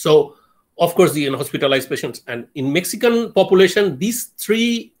 So, of course, the hospitalized patients, and in Mexican population, these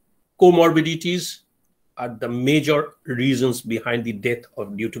three comorbidities are the major reasons behind the death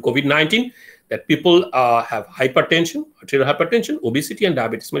due to COVID-19, that people have hypertension, arterial hypertension, obesity, and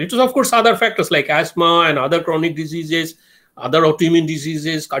diabetes mellitus. Of course, other factors like asthma and other chronic diseases, other autoimmune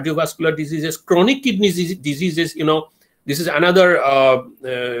diseases, cardiovascular diseases, chronic kidney diseases. You know, this is another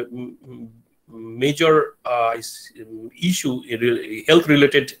major issue,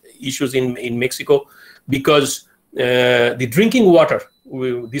 health-related issues in Mexico, because the drinking water,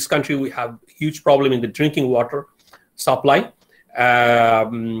 this country, we have huge problem in the drinking water supply,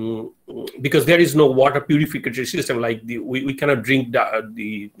 because there is no water purification system. Like we cannot drink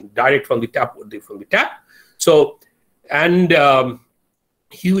the direct from the tap. So, and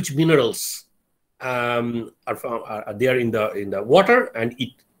huge minerals are there in the water, and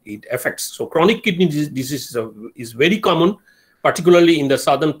it affects. So chronic kidney disease is very common, particularly in the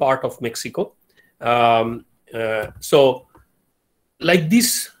southern part of Mexico. So like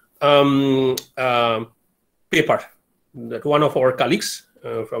this paper that one of our colleagues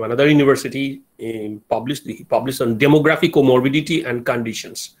from another university published on demographic comorbidity and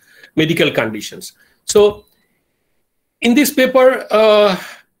conditions, medical conditions. So in this paper,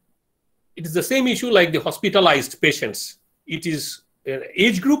 it is the same issue like the hospitalized patients. It is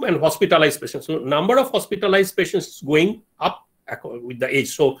age group and hospitalized patients. So number of hospitalized patients is going up with the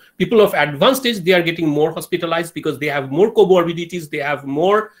age. So people of advanced age, they are getting more hospitalized because they have more comorbidities, they have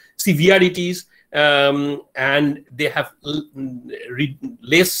more severities, and they have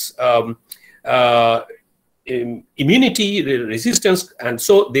less immunity resistance, and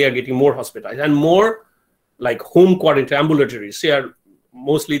so they are getting more hospitalized and more like home quarantine ambulatories.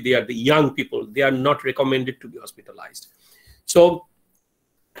 Mostly they are the young people. They are not recommended to be hospitalized. So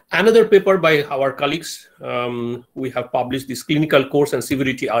another paper by our colleagues, we have published this clinical course and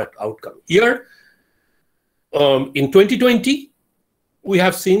severity outcome. Here, in 2020, we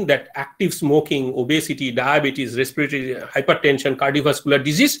have seen that active smoking, obesity, diabetes, respiratory hypertension, cardiovascular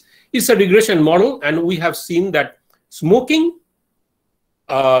disease is a regression model, and we have seen that smoking,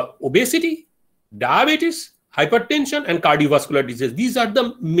 obesity, diabetes, hypertension, and cardiovascular disease, these are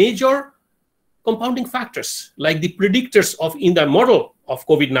the major compounding factors, like the predictors in the model of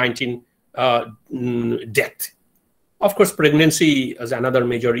COVID-19 death. Of course, pregnancy is another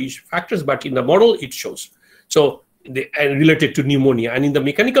major factors, but in the model it shows. So related to pneumonia, and in the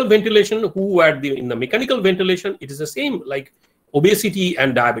mechanical ventilation, in the mechanical ventilation, it is the same like obesity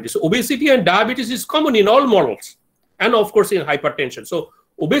and diabetes. So obesity and diabetes is common in all models, and of course in hypertension. So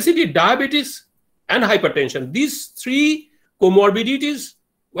obesity, diabetes, and hypertension, these three comorbidities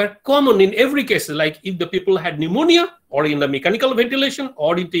were common in every case, like if the people had pneumonia, or in the mechanical ventilation,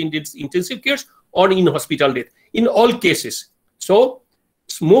 or in the intensive cares, or in hospital death, in all cases. So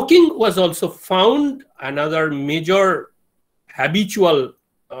smoking was also found another major habitual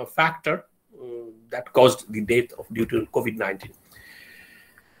factor that caused the death due to COVID-19.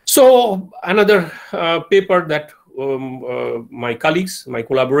 So another paper that my colleagues, my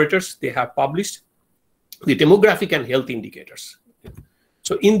collaborators, they have published, the demographic and health indicators.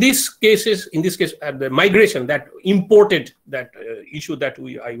 So in this case, the migration that imported that issue that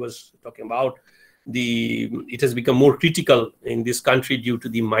I was talking about, it has become more critical in this country due to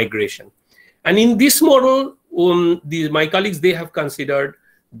the migration. And in this model, my colleagues, they have considered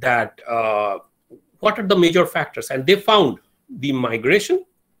that what are the major factors, and they found the migration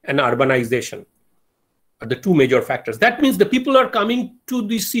and urbanization are the two major factors. That means the people are coming to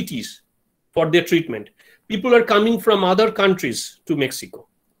these cities for their treatment. People are coming from other countries to Mexico.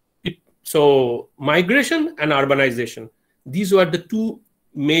 So migration and urbanization, these were the two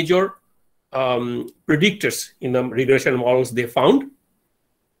major predictors in the regression models they found.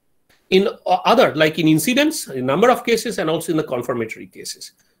 In other, like in incidence, in number of cases, and also in the confirmatory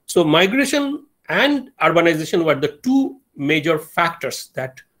cases. So migration and urbanization were the two major factors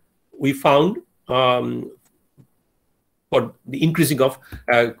that we found for the increasing of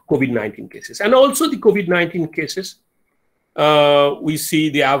COVID-19 cases. And also the COVID-19 cases, we see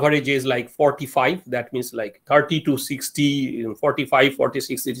the average is like 45. That means like 30 to 60, 45,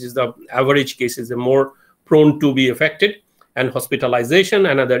 46. It is the average cases, the more prone to be affected. And hospitalization,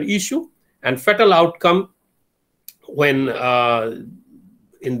 another issue. And fatal outcome when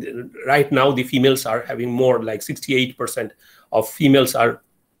right now the females are having more, like 68% of females are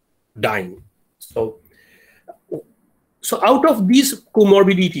dying. So out of these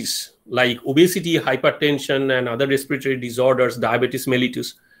comorbidities like obesity, hypertension, and other respiratory disorders, diabetes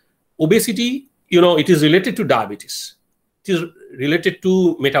mellitus, obesity, it is related to diabetes. It is related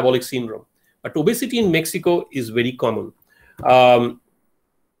to metabolic syndrome. But obesity in Mexico is very common.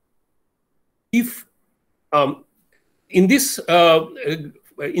 In this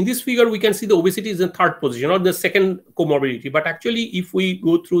figure, we can see the obesity is in third position, or the second comorbidity. But actually, if we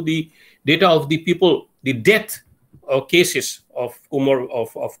go through the data of the people, the death cases of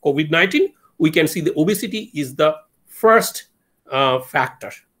COVID-19, we can see the obesity is the first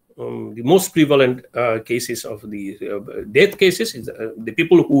factor. The most prevalent cases of the death cases is the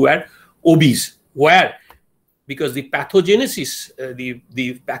people who are obese. Where? Because the pathogenesis, the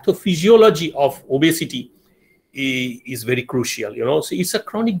pathophysiology of obesity is very crucial. So it's a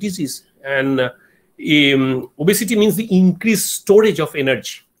chronic disease, and obesity means the increased storage of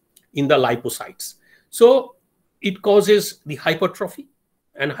energy in the lipocytes. So it causes the hypertrophy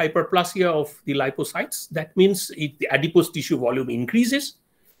and hyperplasia of the lipocytes. That means the adipose tissue volume increases.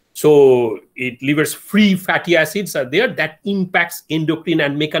 So it leaves free fatty acids are there that impacts endocrine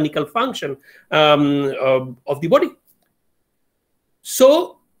and mechanical function of the body.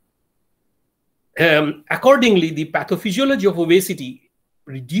 So accordingly, the pathophysiology of obesity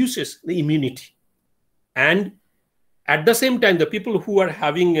reduces the immunity. And at the same time, the people who are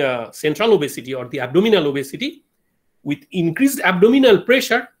having central obesity or the abdominal obesity, with increased abdominal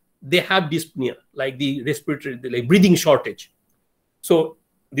pressure, they have dyspnea, like the respiratory, like breathing shortage. So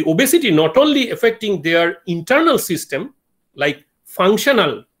the obesity not only affecting their internal system, like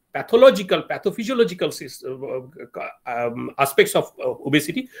functional, pathological, pathophysiological aspects of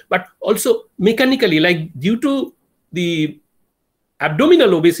obesity, but also mechanically, like due to the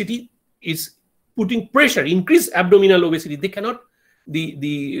abdominal obesity is putting pressure, increased abdominal obesity. They cannot,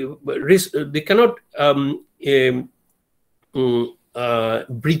 they cannot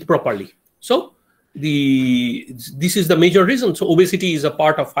breathe properly. So this is the major reason. So obesity is a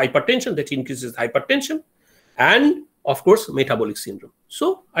part of hypertension that increases hypertension, and of course metabolic syndrome.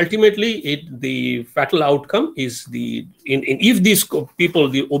 So ultimately, the fatal outcome is if these people,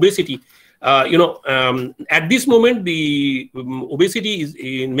 the obesity, at this moment, the obesity is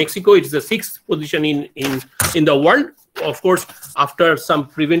in Mexico. It's the 6th position in the world. Of course, after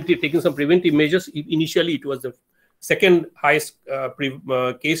taking some preventive measures, initially it was the second highest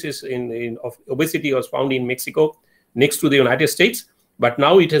cases of obesity was found in Mexico, next to the United States. But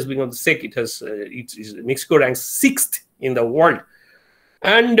now it has been on the second. Mexico ranks 6th in the world,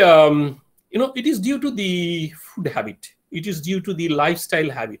 and it is due to the food habit. It is due to the lifestyle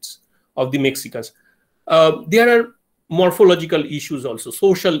habits of the Mexicans. There are morphological issues also,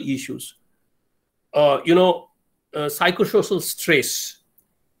 social issues. Psychosocial stress,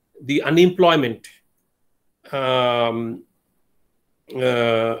 the unemployment.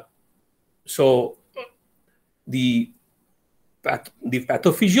 So the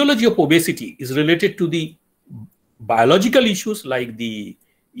pathophysiology of obesity is related to the biological issues like the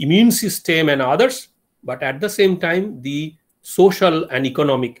immune system and others, but at the same time the social and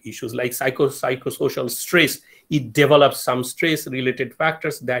economic issues like psychosocial stress. It develops some stress related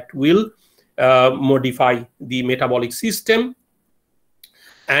factors that will modify the metabolic system,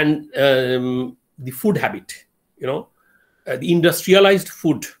 and the food habit, the industrialized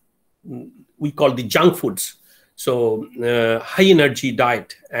food, we call the junk foods. So high energy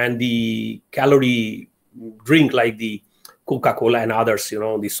diet and the calorie drink like the Coca-Cola and others,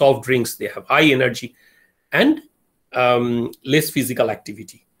 the soft drinks, they have high energy, and less physical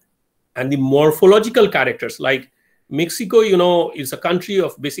activity. And the morphological characters, like Mexico, is a country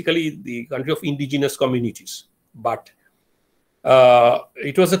of basically the country of indigenous communities, but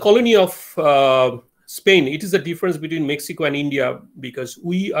it was a colony of Spain. It is the difference between Mexico and India, because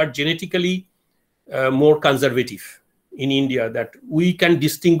we are genetically more conservative in India, that we can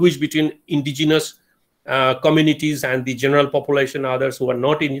distinguish between indigenous communities and the general population, others who are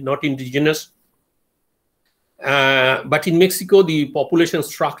not indigenous. But in Mexico, the population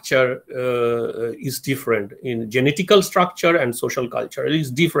structure is different in genetical structure, and social culture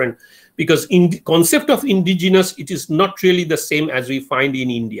is different, because in the concept of indigenous, it is not really the same as we find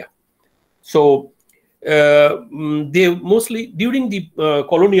in India. So they mostly during the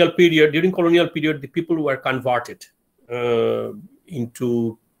colonial period, the people were converted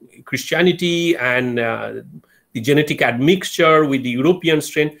into Christianity, and the genetic admixture with the European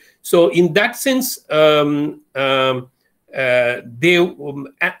strain. So in that sense,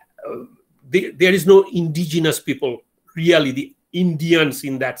 there is no indigenous people, really the Indians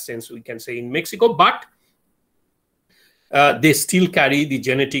in that sense, we can say, in Mexico, but they still carry the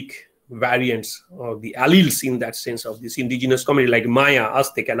genetic variants or the alleles in that sense of this indigenous community, like Maya,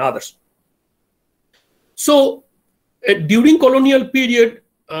 Aztec, and others. So during colonial period,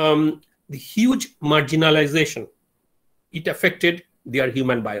 the huge marginalization, it affected their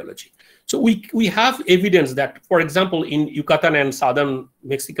human biology. So we have evidence that, for example, in Yucatan and southern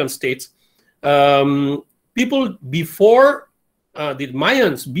Mexican states, people before the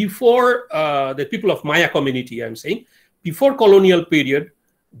Mayans, before the people of Maya community, I'm saying, before colonial period,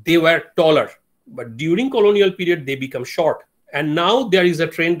 they were taller. But during colonial period, they become short. And now there is a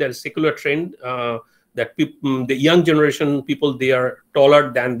trend, there is a secular trend, that people, the young generation people, they are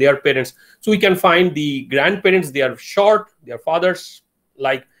taller than their parents. So we can find the grandparents, they are short, their fathers,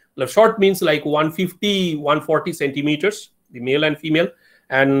 like short means like 150, 140 centimeters, the male and female.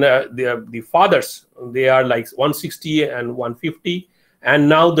 And the fathers, they are like 160 and 150. And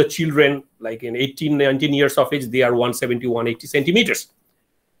now the children, like in 18, 19 years of age, they are 170, 180 centimeters.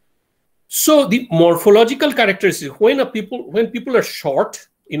 So the morphological characteristics, when people are short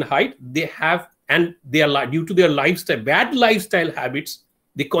in height, they have, and they are due to their lifestyle, bad lifestyle habits,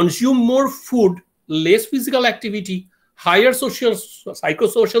 they consume more food, less physical activity, higher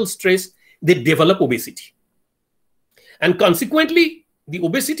psychosocial stress, they develop obesity. And consequently, the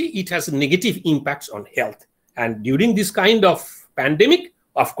obesity, it has negative impacts on health. And during this kind of pandemic,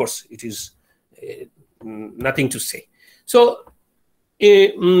 of course, it is nothing to say. So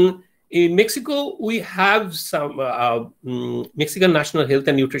in Mexico, we have some Mexican National Health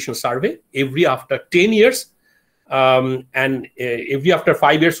and Nutrition Survey every after 10 years. And every after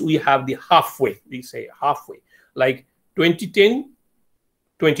 5 years, we have the halfway, we say halfway, like 2010,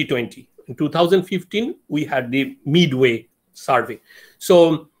 2020. In 2015, we had the midway survey.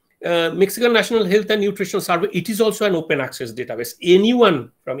 So Mexican National Health and Nutrition Survey, it is also an open access database.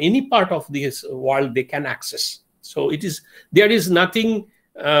 Anyone from any part of this world, they can access. So it is, there is nothing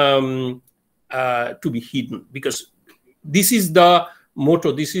to be hidden, because this is the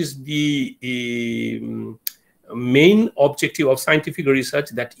motto, this is the main objective of scientific research,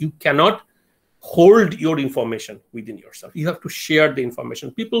 that you cannot hold your information within yourself. You have to share the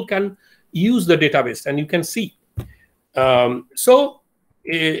information. People can use the database and you can see.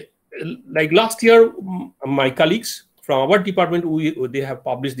 Like last year, my colleagues from our department, they have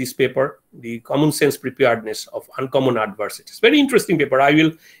published this paper, The Common Sense Preparedness of Uncommon Adversities. Very interesting paper. I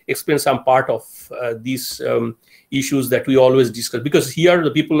will explain some part of these issues that we always discuss, because here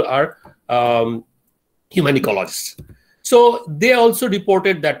the people are human ecologists. So they also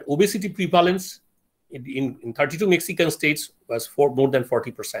reported that obesity prevalence in 32 Mexican states was more than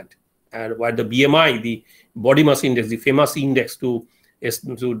 40%. And where the BMI, the body mass index, the famous index to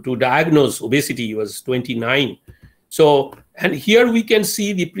diagnose obesity, was 29. So, and here we can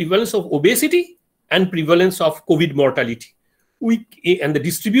see the prevalence of obesity and prevalence of COVID mortality. And the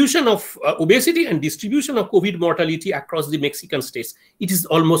distribution of obesity and distribution of COVID mortality across the Mexican states, it is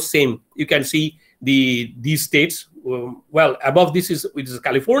almost same. You can see these states. Well, above this is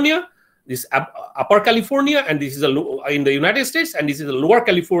California, this Upper California, and this is in the United States, and this is the Lower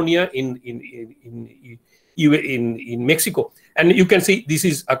California in Mexico. And you can see this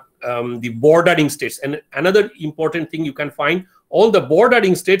is the bordering states. And another important thing you can find, all the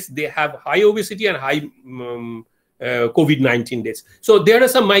bordering states, they have high obesity and high COVID-19 deaths. So there are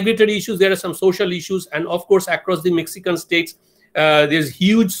some migratory issues, there are some social issues, and of course across the Mexican states, there's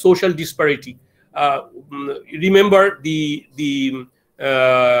huge social disparity. Remember the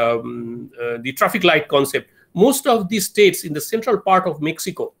traffic light concept. Most of these states in the central part of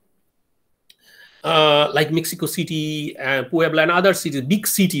Mexico, like Mexico City and Puebla and other cities, big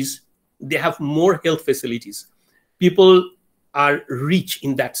cities, they have more health facilities. People are rich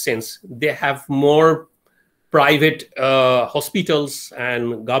in that sense. They have more private hospitals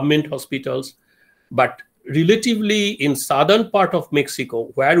and government hospitals. But relatively in southern part of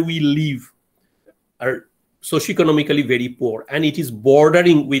Mexico, where we live, are socioeconomically very poor, and it is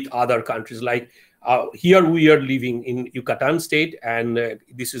bordering with other countries. Like here we are living in Yucatan state, and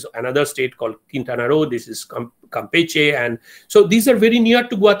this is another state called Quintana Roo, this is Campeche, and so these are very near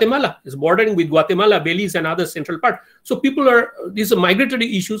to Guatemala. It's bordering with Guatemala, Belize, and other central part. So people are, these are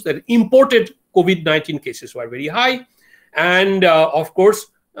migratory issues, that imported COVID-19 cases were very high. And of course,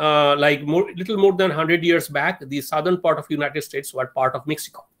 like little more than 100 years back, the southern part of United States were part of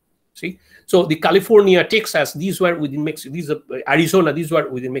Mexico. See, so the California, Texas, these were within Mexico. These are Arizona, these were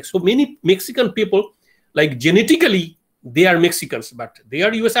within Mexico. So many Mexican people, like genetically, they are Mexicans, but they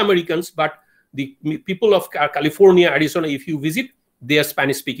are US Americans. But the people of California, Arizona, if you visit, they are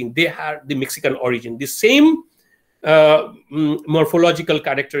Spanish speaking, they have the Mexican origin, the same morphological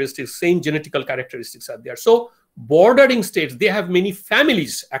characteristics, same genetical characteristics are there. So bordering states, they have many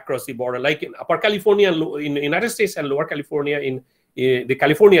families across the border, like in Upper California in the United States and Lower California in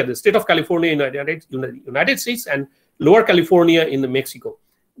the state of California in the United States, and Lower California in Mexico.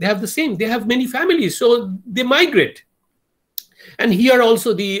 They have the same, they have many families, so they migrate. And here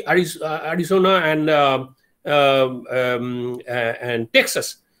also the Arizona and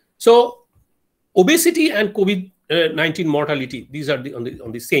Texas. So obesity and COVID-19 mortality, these are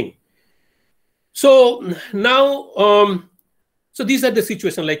on the same. So now, so these are the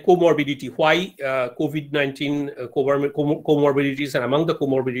situations like comorbidity, why COVID-19 comorbidities, and among the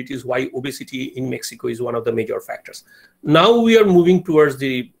comorbidities, why obesity in Mexico is one of the major factors. Now we are moving towards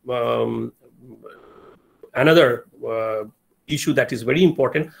the another issue that is very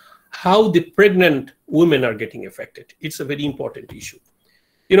important, how the pregnant women are getting affected. It's a very important issue.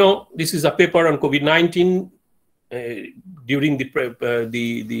 You know, this is a paper on COVID-19 during the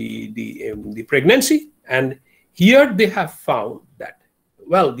pregnancy, and here they have found that,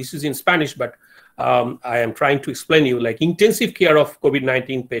 well, this is in Spanish, but I am trying to explain you, like intensive care of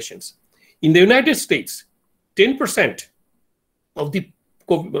COVID-19 patients. In the United States, 10% of the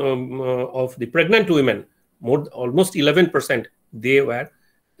pregnant women, almost 11%, they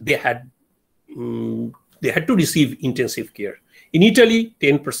had to receive intensive care. In Italy,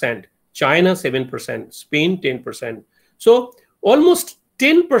 10%, China 7%, Spain 10%. So almost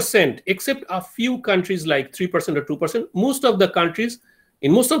 10%, except a few countries like 3% or 2%. In most of the countries,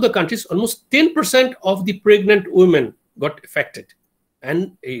 almost 10% of the pregnant women got affected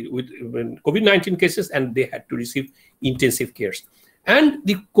and with COVID-19 cases, and they had to receive intensive cares. And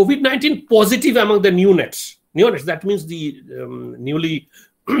the COVID-19 positive among the neonates, that means the newly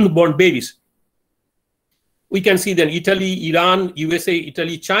born babies. We can see then Italy, Iran, USA,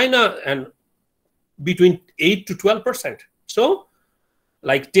 Italy, China, and between 8 to 12%. So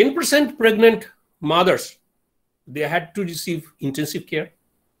like 10% pregnant mothers, they had to receive intensive care.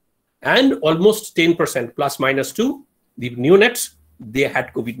 And almost 10%, plus minus 2, the neonates, they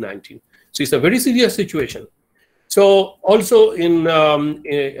had COVID-19. So it's a very serious situation. So also in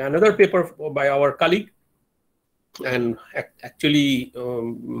another paper by our colleague, and actually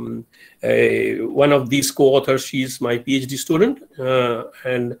one of these co-authors, she's my PhD student,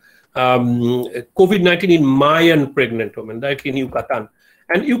 and COVID-19 in Mayan pregnant women, like in Yucatan.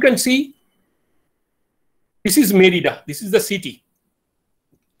 And you can see, this is Merida, this is the city.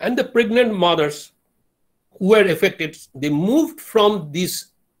 And the pregnant mothers who were affected, they moved from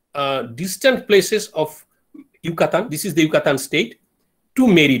these distant places of Yucatan, this is the Yucatan state, to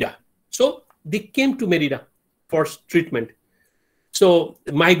Merida. So they came to Merida for treatment. So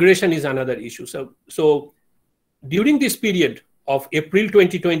migration is another issue. So during this period of April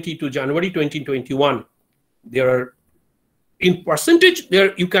 2020 to January 2021, there are, in percentage,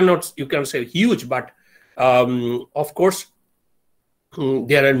 there you can say huge, but of course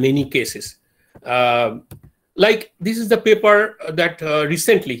there are many cases. Like this is the paper that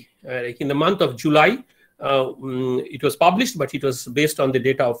recently, like in the month of July, it was published, but it was based on the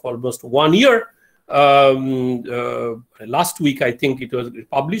data of almost 1 year. Last week, I think it was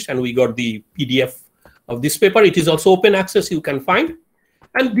published, and we got the PDF of this paper. It is also open access, you can find.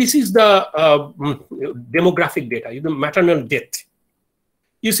 And this is the demographic data, maternal death.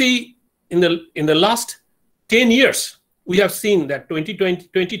 You see, in the last 10 years, we have seen that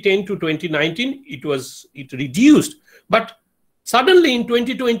 2010 to 2019, it reduced, but suddenly in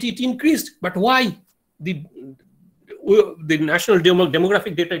 2020 it increased. But why? The national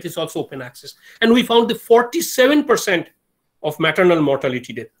demographic data, it is also open access, and we found the 47% of maternal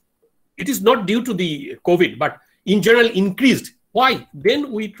mortality death. It is not due to the COVID, but in general increased. Why?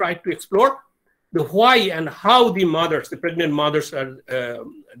 Then we tried to explore the why and how the mothers, the pregnant mothers, are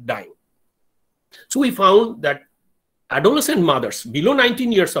dying. So we found that adolescent mothers below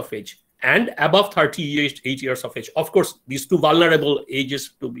 19 years of age and above 38 years of age, of course, these two vulnerable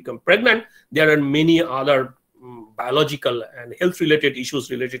ages to become pregnant, there are many other biological and health-related issues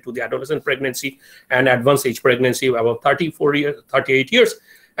related to the adolescent pregnancy and advanced age pregnancy about 38 years.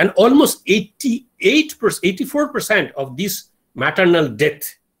 And almost 84% of this maternal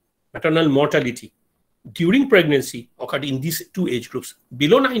death, maternal mortality during pregnancy occurred in these two age groups,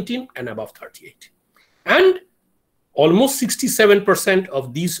 below 19 and above 38. And almost 67%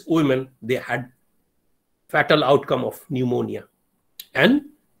 of these women, they had fatal outcome of pneumonia. And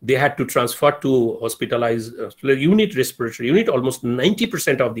they had to transfer to hospitalized unit, respiratory unit. Almost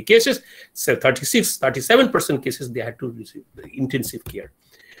 90% of the cases, so 37% cases, they had to receive intensive care.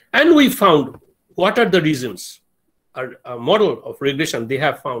 And we found what are the reasons. a model of regression, they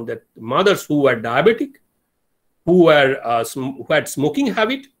have found that mothers who were diabetic, who had smoking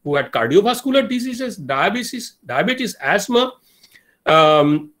habit, who had cardiovascular diseases, diabetes, asthma,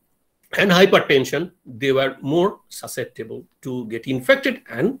 and hypertension, they were more susceptible to get infected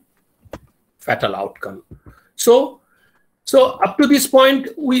and fatal outcome. So up to this point,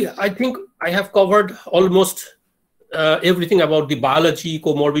 I think I have covered almost everything about the biology,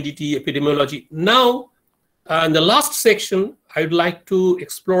 comorbidity, epidemiology. Now, in the last section, I'd like to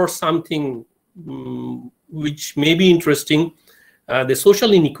explore something which may be interesting, the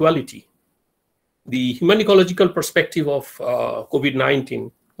social inequality, the human ecological perspective of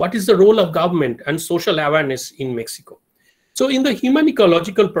COVID-19. What is the role of government and social awareness in Mexico? So in the human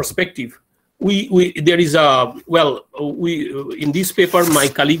ecological perspective, there is a, well, in this paper, my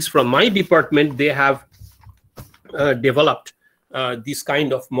colleagues from my department, they have developed this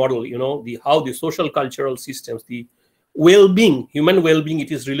kind of model, you know, how the social cultural systems, the well-being, human well-being,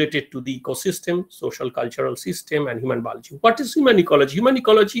 it is related to the ecosystem, social cultural system, and human biology. What is human ecology? Human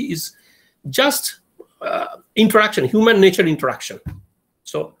ecology is just interaction, human nature interaction.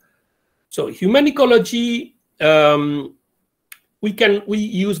 So human ecology, we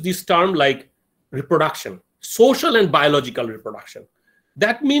use this term like reproduction, social and biological reproduction.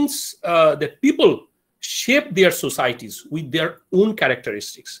 That means that people shape their societies with their own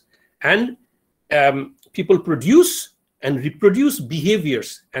characteristics, and people produce and reproduce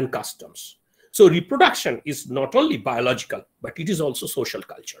behaviors and customs. So reproduction is not only biological, but it is also social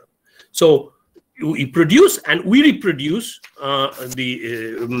cultural. So we produce and we reproduce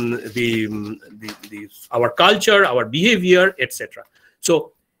our culture, our behavior, etc.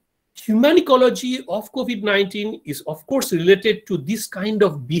 So human ecology of COVID-19 is of course related to this kind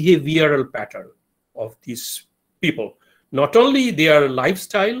of behavioral pattern of these people. Not only their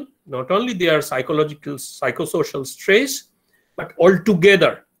lifestyle, not only their psychological, psychosocial stress, but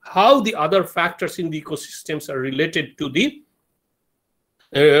altogether how the other factors in the ecosystems are related to the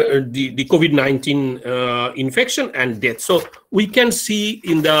COVID-19 infection and death. So we can see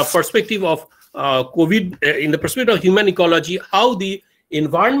in the perspective of in the perspective of human ecology, how the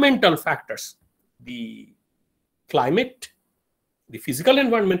environmental factors, the climate, the physical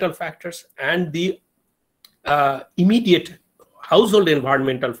environmental factors, and the immediate household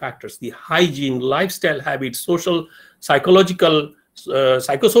environmental factors, the hygiene, lifestyle habits, social, psychological,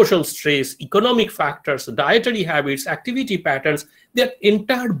 psychosocial stress, economic factors, dietary habits, activity patterns, their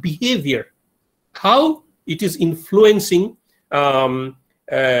entire behavior, how it is influencing the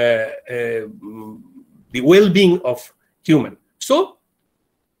well-being of human. So,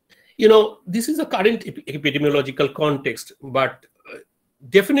 you know, this is a current epidemiological context, but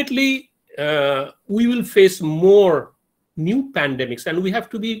definitely we will face more new pandemics, and we have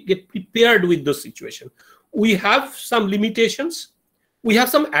to get prepared with the situation. We have some limitations. We have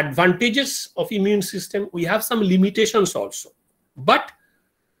some advantages of immune system. We have some limitations also, but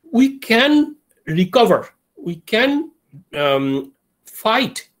we can recover. We can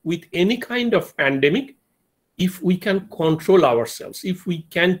fight with any kind of pandemic if we can control ourselves, if we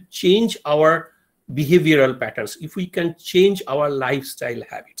can change our behavioral patterns, if we can change our lifestyle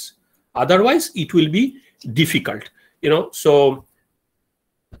habits. Otherwise, it will be difficult. You know, so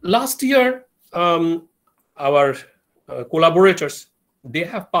last year, our collaborators, they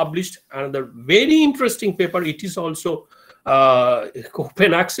have published another very interesting paper. It is also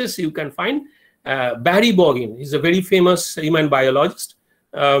open access. You can find Barry Boggin. He's a very famous human biologist,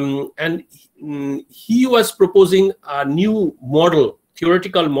 and he was proposing a new model,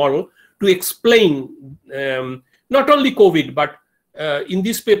 theoretical model, to explain not only COVID, but in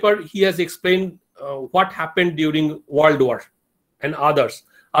this paper he has explained what happened during World War and other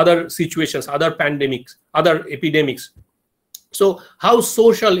situations, other pandemics, other epidemics. So how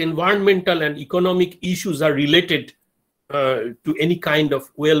social, environmental, and economic issues are related to any kind of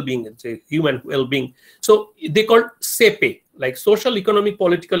well-being, say human well-being. So they call SEPE, like social, economic,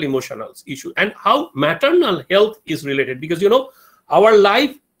 political, emotional issue, and how maternal health is related, because you know our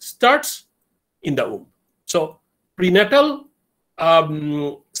life starts in the womb. So prenatal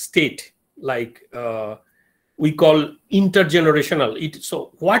state, like we call intergenerational.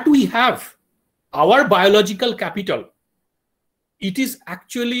 So what we have, our biological capital, it is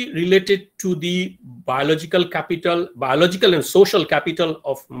actually related to the biological capital, biological and social capital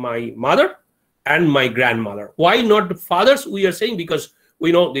of my mother and my grandmother. Why not the fathers? We are saying because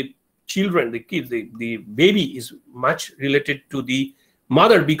we know the children, the kids, the baby is much related to the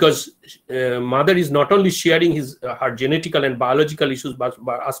mother, because mother is not only sharing her genetical and biological issues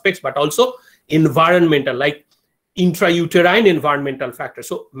aspects, but also environmental, like intrauterine environmental factors.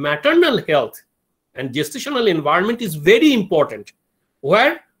 So maternal health and gestational environment is very important,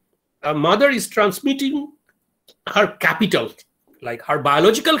 where a mother is transmitting her capital, like her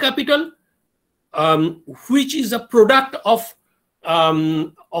biological capital, which is a product of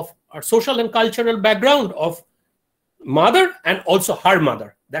our social and cultural background of mother and also her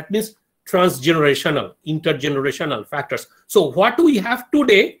mother. That means transgenerational, intergenerational factors. So what we have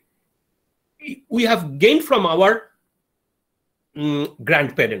today, we have gained from our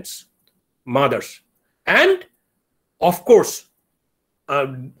grandparents, mothers, and of course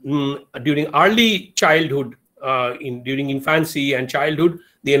during early childhood, during infancy and childhood,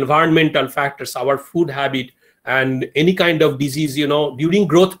 the environmental factors, our food habit, and any kind of disease, during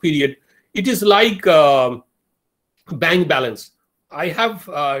growth period. It is like bank balance. I have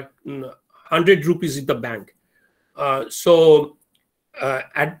 100 rupees in the bank. So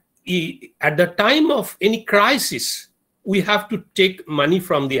at the time of any crisis, we have to take money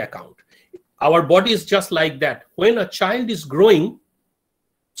from the account. Our body is just like that. When a child is growing,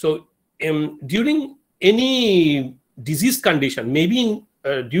 so during any disease condition, maybe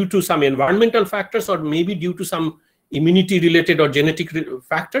due to some environmental factors or maybe due to some immunity related or genetic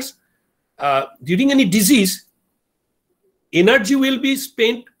factors, during any disease, energy will be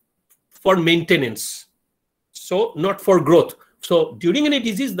spent for maintenance, so not for growth. So during any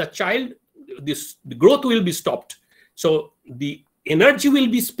disease, the growth will be stopped. So the energy will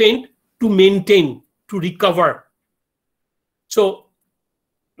be spent to maintain, to recover. So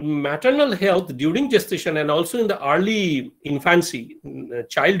maternal health during gestation and also in the early infancy,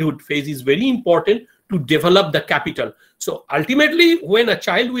 childhood phase is very important to develop the capital. So ultimately, when a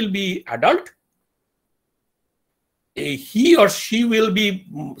child will be adult, he or she will be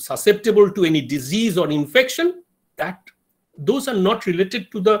susceptible to any disease or infection. Those are not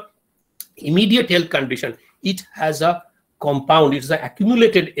related to the immediate health condition. It has a compound, it's the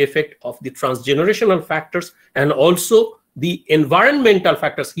accumulated effect of the transgenerational factors and also the environmental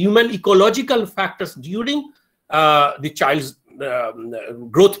factors, human ecological factors during the child's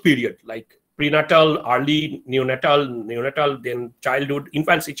growth period, like prenatal, early neonatal, then childhood,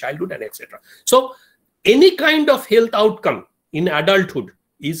 infancy, childhood, and etc. So any kind of health outcome in adulthood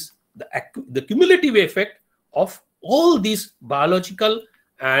is the cumulative effect of all these biological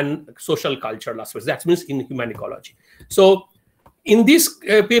and social cultural aspects. That means in human ecology. So in this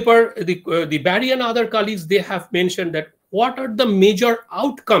paper, the Barry and other colleagues, they have mentioned that what are the major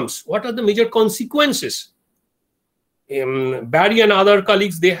outcomes, what are the major consequences. Barry and other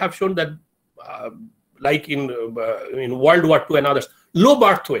colleagues, they have shown that like in World War II and others, low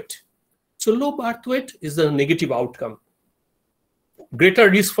birth weight. So low birth weight is a negative outcome. Greater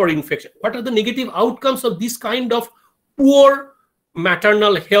risk for infection. What are the negative outcomes of this kind of poor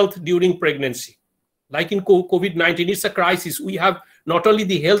maternal health during pregnancy? Like in COVID-19, it's a crisis. We have not only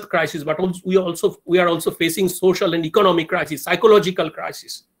the health crisis, but we are also facing social and economic crisis, psychological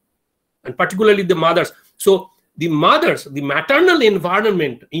crisis, and particularly the mothers. So the mothers, the maternal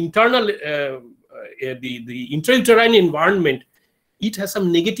environment, internal, the intrauterine environment, it has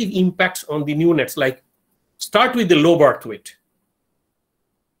some negative impacts on the neonates. Like start with the low birth weight,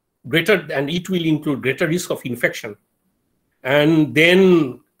 and it will include greater risk of infection, and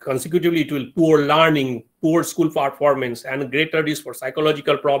then consecutively it will poor learning, poor school performance, and greater risk for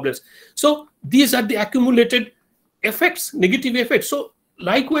psychological problems. So these are the accumulated effects, negative effects. So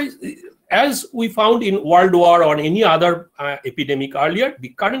likewise, as we found in World War or any other epidemic earlier, the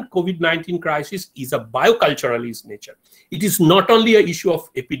current COVID-19 crisis is a biocultural in nature. It is not only an issue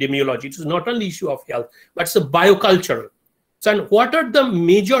of epidemiology, it is not only issue of health, but it's a biocultural. So and what are the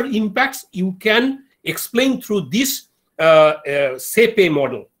major impacts you can explain through this SEPE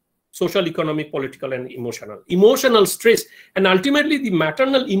model? Social, economic, political, and emotional. Emotional stress, and ultimately the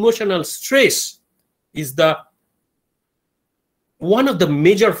maternal emotional stress is one of the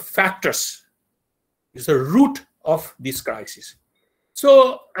major factors, is the root of this crisis.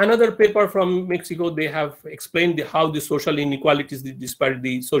 So another paper from Mexico, they have explained how the social inequalities, despite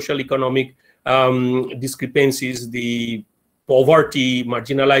the social economic discrepancies, the poverty,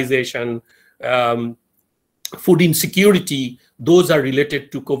 marginalization, food insecurity, those are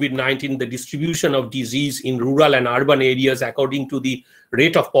related to COVID-19, the distribution of disease in rural and urban areas according to the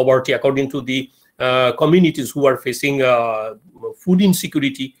rate of poverty, according to the communities who are facing food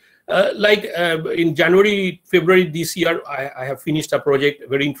insecurity. In January, February this year, I have finished a project,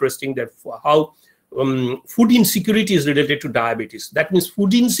 very interesting, that how food insecurity is related to diabetes. That means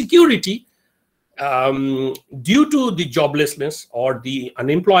food insecurity due to the joblessness or the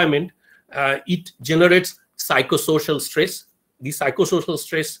unemployment, it generates psychosocial stress. The psychosocial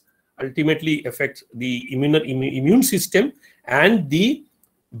stress ultimately affects the immune system and the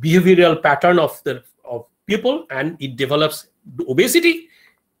behavioral pattern of people, and it develops obesity,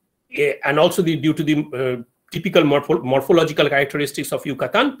 and also due to the typical morphological characteristics of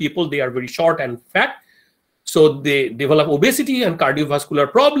Yucatan people. They are very short and fat, so they develop obesity and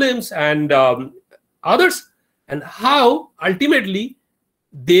cardiovascular problems and others, and how ultimately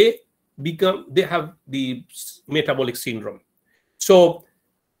they have the metabolic syndrome. So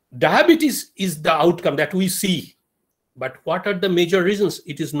diabetes is the outcome that we see. But what are the major reasons?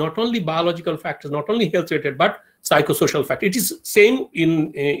 It is not only biological factors, not only health related, but psychosocial factors. It is same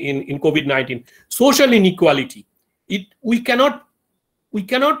in COVID-19. Social inequality. We cannot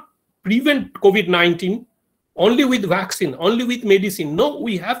prevent COVID-19 only with vaccine, only with medicine. No,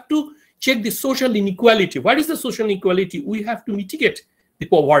 we have to check the social inequality. What is the social inequality? We have to mitigate the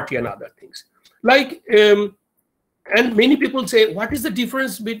poverty and other things. Like, and many people say, what is the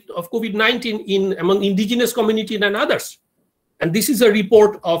difference of COVID-19 among indigenous community and others? And this is a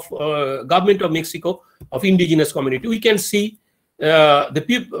report of government of Mexico of indigenous community. We can see the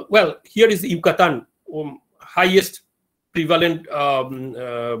people. Well, here is the Yucatan, highest prevalence of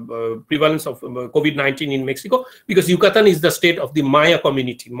COVID-19 in Mexico, because Yucatan is the state of the Maya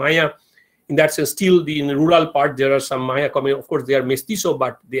community. Maya, in that sense, still in the rural part there are some Maya community. Of course, they are mestizo,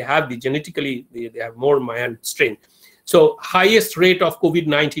 but they have genetically they have more Mayan strain. So highest rate of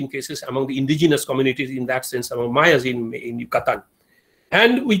COVID-19 cases among the indigenous communities, in that sense, among Mayas in Yucatan.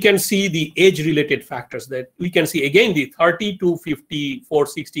 And we can see the age-related factors, that we can see again the 30 to 54,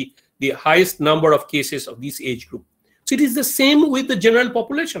 60, the highest number of cases of this age group. So it is the same with the general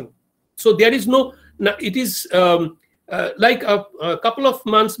population. So there is no, it is like a couple of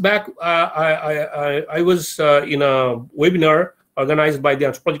months back, I was in a webinar organized by the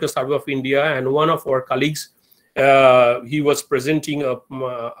Anthropological Survey of India, and one of our colleagues, he was presenting a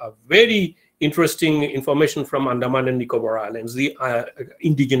very interesting information from Andaman and Nicobar Islands, the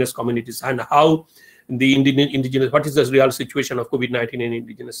indigenous communities, and how the indigenous, what is the real situation of COVID-19 in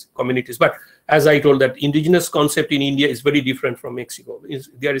indigenous communities. But as I told, that indigenous concept in India is very different from Mexico.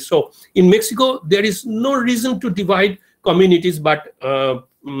 So in Mexico, there is no reason to divide communities, but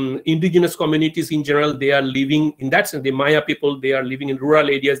indigenous communities in general, they are living in that sense. The Maya people, they are living in rural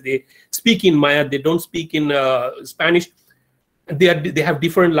areas. They speak in Maya. They don't speak in Spanish. They have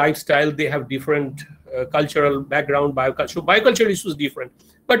different lifestyle. They have different cultural background, bioculture. So bioculture is different,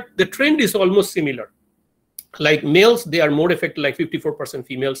 but the trend is almost similar. Like males, they are more affected. Like 54%,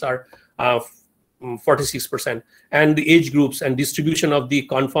 females are 46%, and the age groups and distribution of the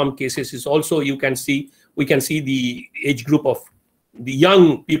confirmed cases is also, we can see the age group of the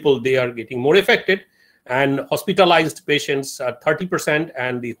young people, they are getting more affected, and hospitalized patients are 30%,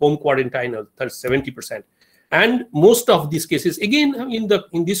 and the home quarantine are 70%. And most of these cases, again,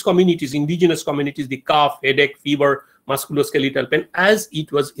 in these communities, indigenous communities, the cough, headache, fever, musculoskeletal pain, as it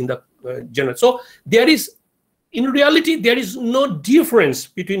was in the general. So there is, in reality, there is no difference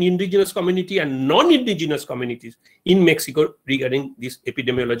between indigenous community and non-indigenous communities in Mexico regarding this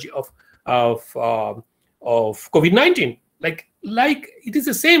epidemiology of COVID-19. Like it is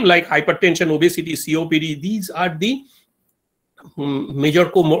the same, like hypertension, obesity, COPD. These are the major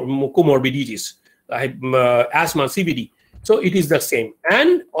comorbidities, asthma, CVD. So it is the same,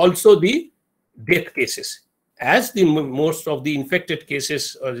 and also the death cases. As the most of the infected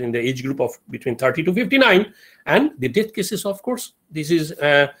cases are in the age group of between 30 to 59, and the death cases, of course, this is.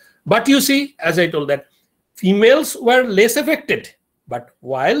 But you see, as I told, that females were less affected, but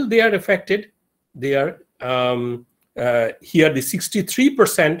while they are affected, they are here the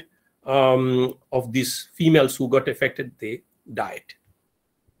 63% of these females who got affected, they died.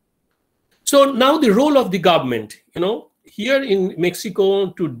 So now the role of the government, here in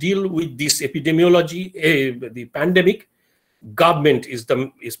Mexico, to deal with this epidemiology, the pandemic, government is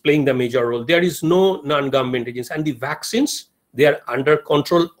playing the major role. There is no non-government agency, and the vaccines, they are under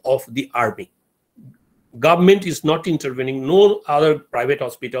control of the army. Government is not intervening, no other private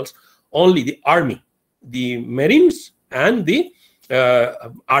hospitals, only the army, the Marines and the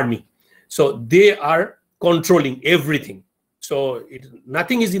army. So they are controlling everything. So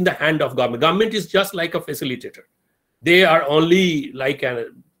nothing is in the hand of government. Government is just like a facilitator. They are only like a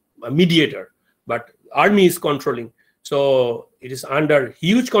mediator, but army is controlling. So it is under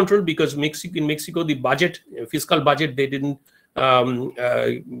huge control, because in Mexico, the budget, fiscal budget, they didn't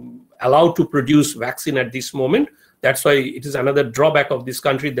allow to produce vaccine at this moment. That's why it is another drawback of this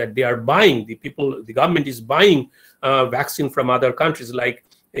country, that they are buying, the government is buying vaccine from other countries, like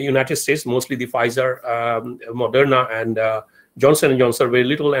the United States, mostly the Pfizer, Moderna, and Johnson & Johnson very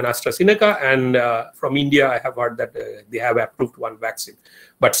little, and AstraZeneca. And from India, I have heard that they have approved one vaccine,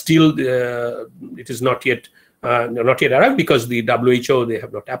 but still it is not yet not yet arrived because the WHO, they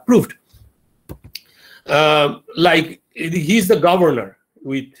have not approved. Like he's the governor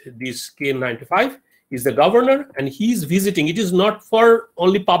with this KN95. He's the governor and he's visiting. It is not for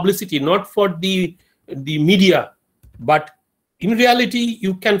only publicity, not for the media, but in reality,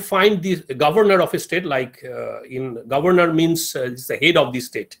 you can find the governor of a state, like in governor means it's the head of the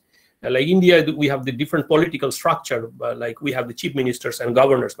state. Like India, we have the different political structure, like we have the chief ministers and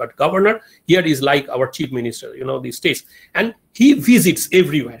governors, but governor here is like our chief minister, you know, the states. And he visits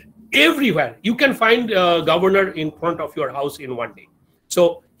everywhere, everywhere. You can find a governor in front of your house in one day.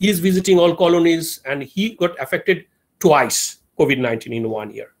 So he is visiting all colonies and he got affected twice, COVID-19 in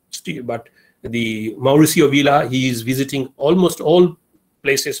 1 year. Still, but the Mauricio Villa, he is visiting almost all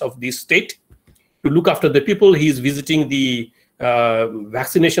places of this state to look after the people. He is visiting the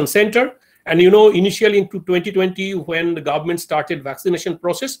vaccination center. And you know, initially into 2020, when the government started vaccination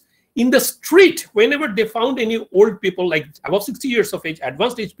process, in the street, whenever they found any old people, like above 60 years of age,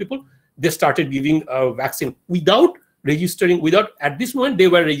 advanced age people, they started giving a vaccine without registering, at this moment, they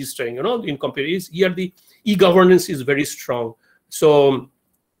were registering, you know, in comparison. Here, the e-governance is very strong. So,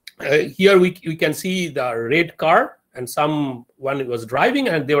 here we can see the red car and someone was driving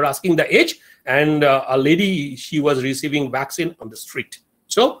and they were asking the age, and a lady, she was receiving vaccine on the street.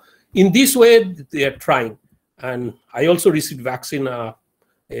 So in this way they are trying. And I also received vaccine a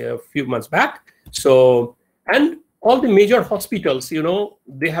few months back. So, and all the major hospitals, you know,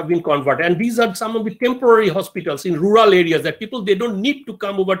 they have been converted, and these are some of the temporary hospitals in rural areas that people, they don't need to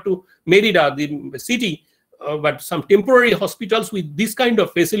come over to Merida, the city. But some temporary hospitals with this kind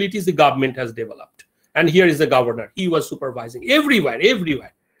of facilities the government has developed. And here is the governor. He was supervising everywhere,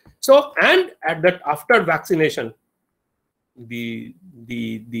 everywhere. So, and at that, after vaccination,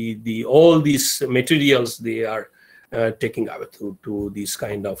 all these materials, they are taking out to this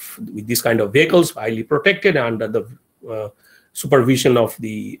kind of, with this kind of vehicles, highly protected under the supervision of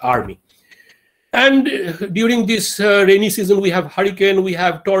the army. And during this rainy season, we have hurricane, we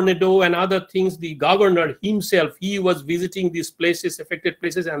have tornado and other things. The governor himself, he was visiting these places, affected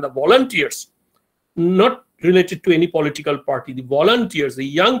places, and the volunteers, not related to any political party, the volunteers, the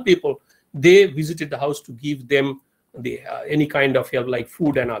young people, they visited the house to give them any kind of help, like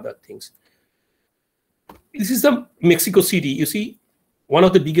food and other things. This is the Mexico City. You see, one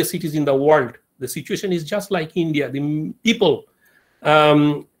of the biggest cities in the world. The situation is just like India. The people,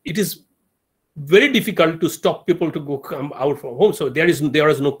 it is very difficult to stop people to come out from home. So there is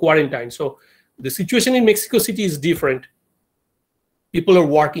no quarantine. So the situation in Mexico City is different. People are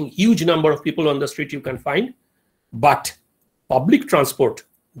working, huge number of people on the street you can find, but public transport,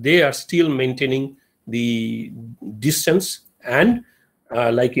 they are still maintaining the distance, and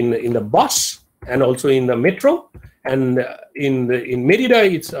like in the bus and also in the metro, and in Merida,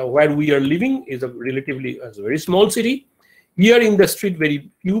 it's where we are living, is a very small city. Here in the street,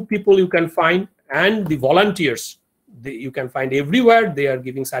 very few people you can find, and the volunteers, you can find everywhere. They are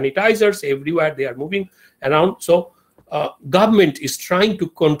giving sanitizers everywhere. They are moving around. So government is trying to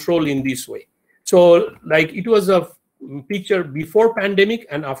control in this way. So like it was a picture before pandemic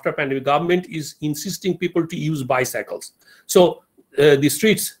and after pandemic. Government is insisting people to use bicycles. So the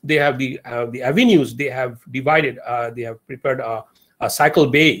streets, they have the avenues, they have divided. They have prepared a cycle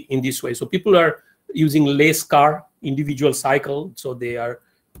bay in this way. So people are using less car, individual cycle, so they are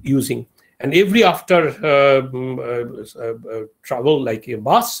using. And every after travel, like a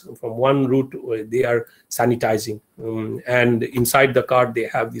bus from one route, they are sanitizing. And inside the car, they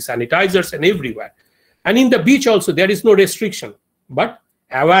have the sanitizers and everywhere. And in the beach also, there is no restriction, but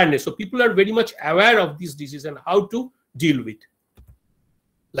awareness. So people are very much aware of this disease and how to deal with.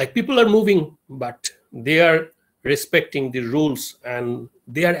 Like people are moving, but they are respecting the rules and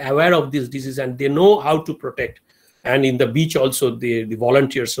they are aware of this disease and they know how to protect. And in the beach also, the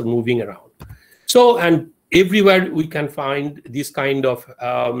volunteers are moving around. So, and everywhere we can find this kind of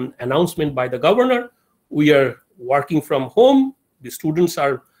announcement by the governor. We are working from home. The students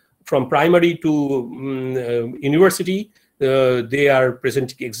are from primary to university. They are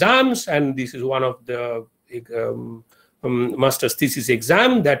presenting exams, and this is one of the master's thesis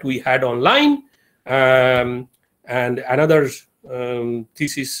exam that we had online. And another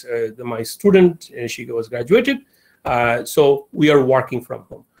thesis, my student, she was graduated. So we are working from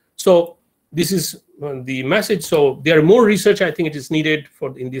home. So this is the message. So there are more research, I think it is needed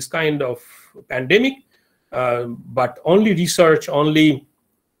for in this kind of pandemic, but only research, only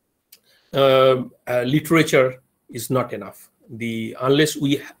literature is not enough. Unless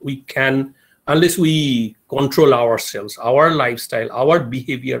we control ourselves, our lifestyle, our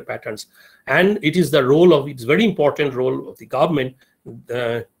behavior patterns, and it is the role of, it's very important role of the government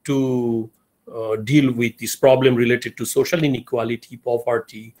to deal with this problem related to social inequality,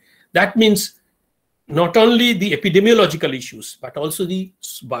 poverty. That means not only the epidemiological issues, but also the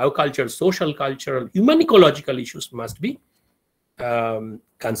biocultural, social, cultural, human ecological issues must be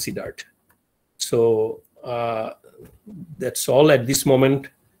considered. So that's all at this moment.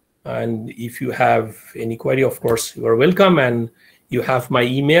 And if you have any query, of course, you are welcome. And you have my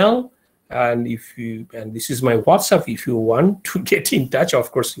email. And this is my WhatsApp. If you want to get in touch,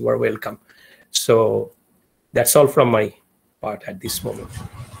 of course, you are welcome. So that's all from my part at this moment.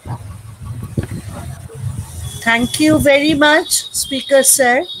 Thank you very much, Speaker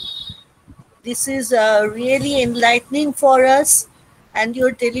Sir. This is really enlightening for us, and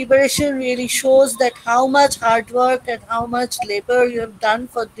your deliberation really shows that how much hard work and how much labor you have done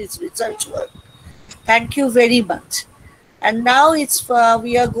for this research work. Thank you very much. And now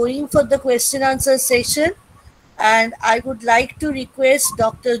we are going for the question answer session, and I would like to request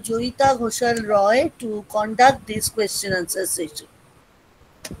Dr. Joyita Ghoshal Roy to conduct this question answer session.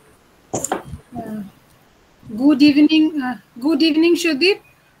 Good evening, Sudip.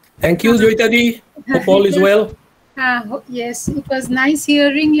 Thank you, Joyita-di. Hope all is well. Yes, it was nice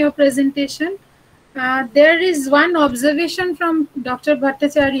hearing your presentation. There is one observation from Dr.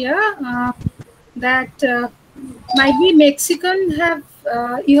 Bhattacharya that might be Mexican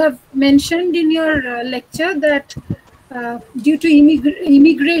you have mentioned in your lecture that due to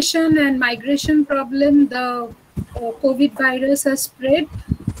immigration and migration problem, the COVID virus has spread.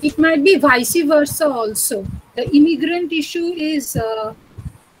 It might be vice versa also. The immigrant issue is,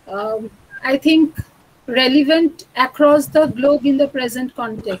 I think, relevant across the globe in the present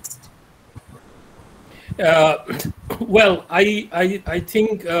context. Well, I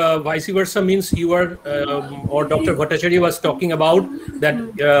think vice versa means you are, or Dr. Bhattacharya was talking about that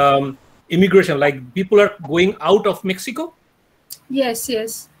immigration, like people are going out of Mexico? Yes,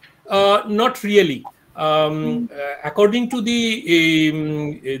 yes. Not really. According to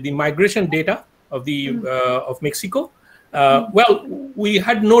the migration data of of Mexico, well, we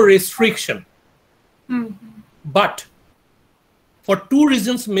had no restriction, but for two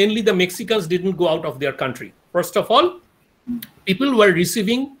reasons, mainly the Mexicans didn't go out of their country. First of all, people were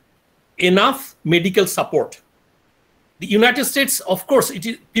receiving enough medical support. The United States, of course,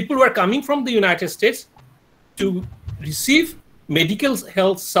 people were coming from the United States to receive medical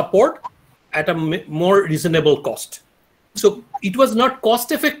health support at a more reasonable cost. So it was not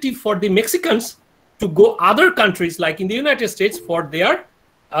cost effective for the Mexicans to go other countries like in the United States for their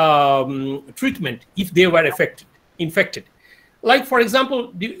treatment if they were infected. Like, for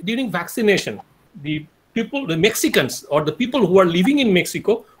example, during vaccination, the Mexicans or the people who are living in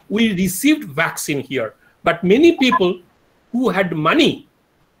Mexico, we received vaccine here. But many people who had money,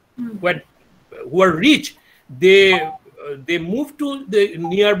 who are rich, they moved to the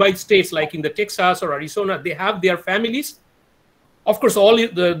nearby states, like in the Texas or Arizona. They have their families. Of course, all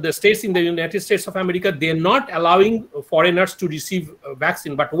the states in the United States of America, they're not allowing foreigners to receive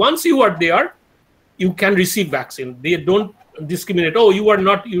vaccine. But once you are there, you can receive vaccine. They don't discriminate. Oh, you are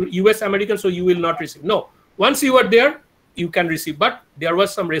not US American, so you will not receive. No, once you are there, you can receive. But there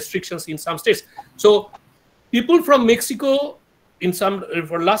was some restrictions in some states. So people from Mexico,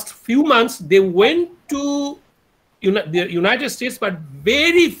 for last few months, they went to the United States, but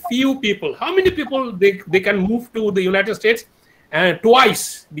very few people. How many people they can move to the United States? And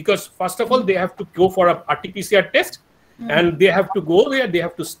twice, because first of all, they have to go for a RT-PCR test, and they have to go there, they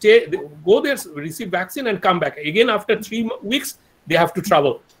have to go there, receive vaccine, and come back. Again, after 3 weeks, they have to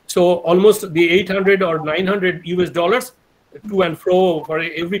travel. So almost the $800 or $900 US to and fro for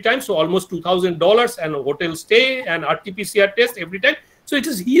every time. So almost $2,000 and a hotel stay and RT-PCR test every time. So it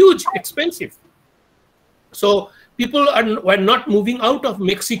is huge, expensive. So people were not moving out of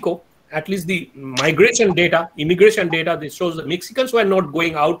Mexico. At least the immigration data, that shows that Mexicans were not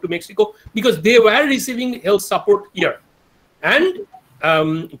going out to Mexico because they were receiving health support here. And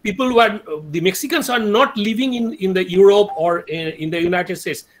the Mexicans are not living in the Europe or in the United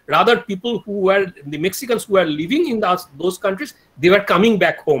States. Rather, the Mexicans who are living in those countries, they were coming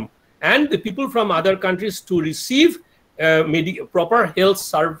back home. And the people from other countries to receive proper health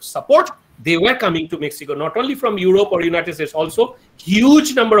support, they were coming to Mexico, not only from Europe or United States, also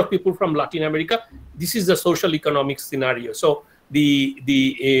huge number of people from Latin America. This is the social economic scenario. So the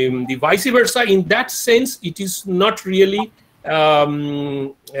vice versa, in that sense, it is not really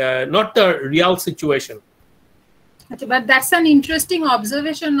not the real situation. But that's an interesting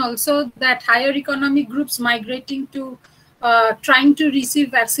observation also, that higher economic groups migrating to trying to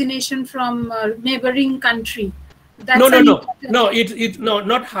receive vaccination from neighboring country. That's no,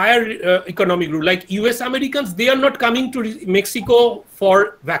 not higher economic group. Like US Americans, they are not coming to Mexico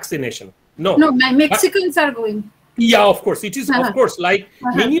for vaccination. No. No, my Mexicans are going. Yeah, of course. It is, of course, like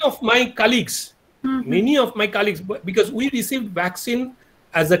many of my colleagues, because we received vaccine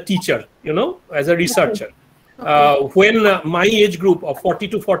as a teacher, you know, as a researcher. When my age group of 40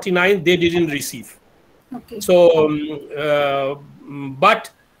 to 49, they didn't receive. So, but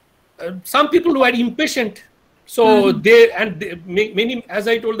some people were impatient. So many, as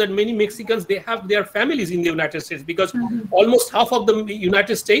I told, that many Mexicans, they have their families in the United States, because almost half of the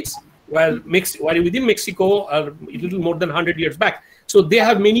United States were within Mexico a little more than 100 years back. So they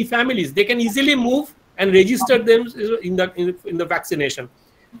have many families. They can easily move and register them in the vaccination.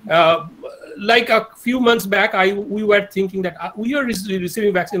 Like a few months back, we were thinking that we are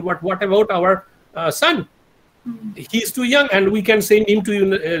receiving vaccine. What about our son? He's too young, and we can send him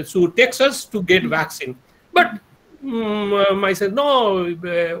to Texas to get vaccine. But I said, no,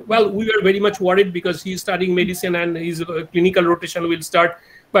 well, we were very much worried because he's studying medicine and his clinical rotation will start.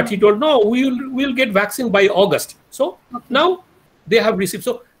 But he told, no, we'll get vaccine by August. So now they have received.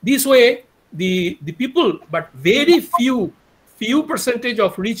 So this way, the people, but very few percentage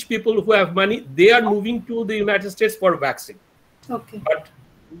of rich people who have money, they are moving to the United States for vaccine.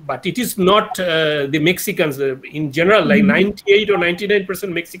 But it is not the Mexicans in general, like 98 or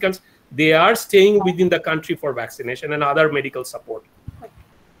 99% Mexicans, they are staying within the country for vaccination and other medical support.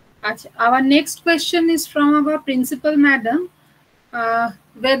 Our next question is from our principal madam.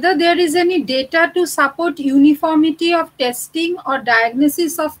 Whether there is any data to support uniformity of testing or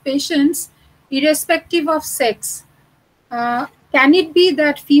diagnosis of patients irrespective of sex. Can it be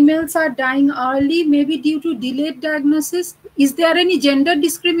that females are dying early, maybe due to delayed diagnosis? Is there any gender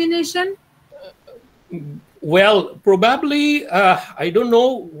discrimination? Well, probably, I don't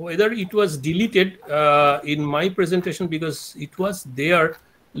know whether it was deleted in my presentation, because it was there.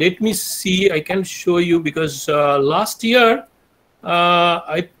 Let me see, I can show you, because last year,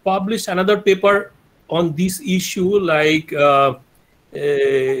 I published another paper on this issue, like,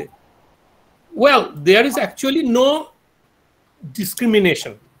 well, there is actually no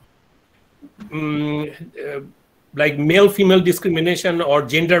discrimination, like male-female discrimination or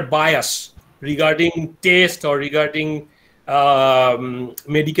gender bias regarding test or regarding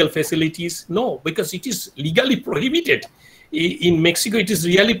medical facilities. No, because it is legally prohibited. In Mexico, it is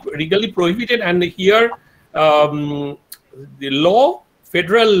really legally prohibited, and here the law,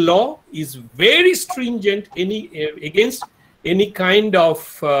 federal law, is very stringent against any kind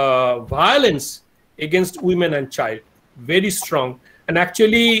of violence against women and child. Very strong. And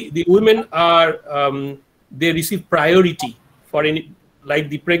actually, the women are they receive priority for any, like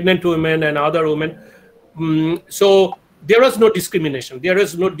the pregnant women and other women. So there was no discrimination. There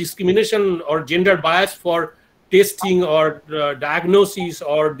is no discrimination or gender bias for testing or diagnosis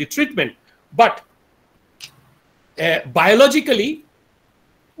or the treatment. But biologically,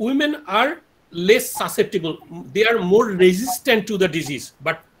 women are less susceptible. They are more resistant to the disease.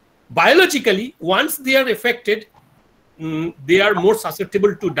 But biologically, once they are affected, they are more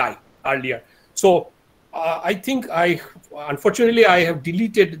susceptible to die earlier. So I think unfortunately, I have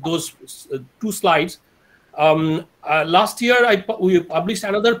deleted those 2 slides. Last year, we published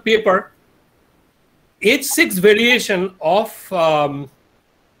another paper, age 6 variation of the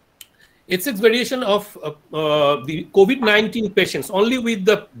COVID-19 patients, only with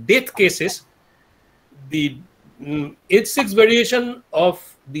the death cases, the age 6 variation of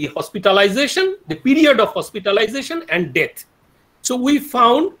the hospitalization, the period of hospitalization and death. So we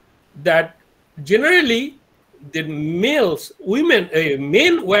found that generally the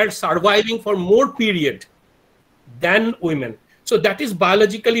men were surviving for more period than women. So that is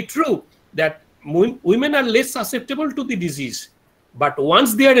biologically true, that women are less susceptible to the disease. But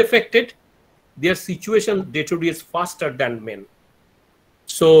once they are affected, their situation deteriorates faster than men.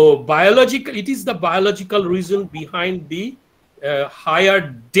 So it is the biological reason behind the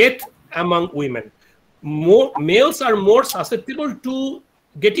higher death among women. Males are more susceptible to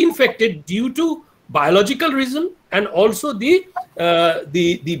get infected due to biological reason and also the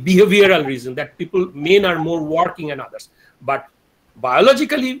behavioral reason, that men are more working and others. But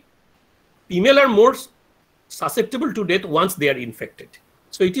biologically, female are more susceptible to death once they are infected.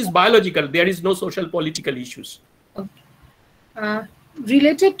 So it is biological. There is no social political issues. Okay.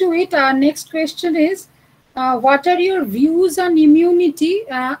 Related to it, our next question is, what are your views on immunity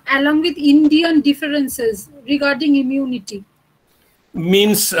along with Indian differences regarding immunity?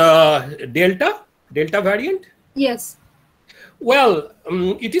 Means Delta variant? Yes. Well,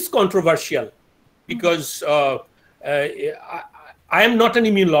 it is controversial because I am not an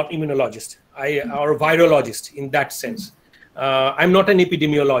immunologist or virologist in that sense. I'm not an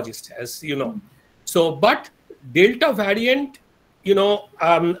epidemiologist, as you know. So, but Delta variant we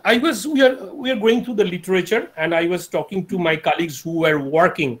are going through the literature, and I was talking to my colleagues who were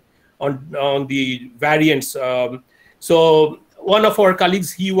working on the variants. So one of our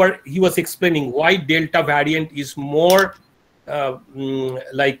colleagues, he was explaining why Delta variant is more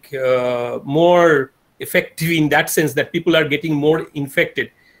more effective in that sense, that people are getting more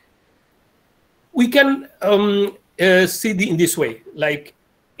infected. We can see in this way, like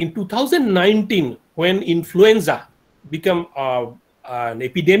in 2019, when influenza became an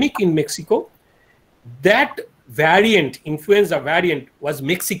epidemic in Mexico, that variant, influenza variant, was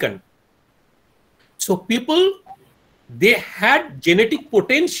Mexican. So people, they had genetic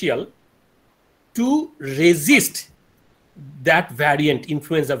potential to resist that variant,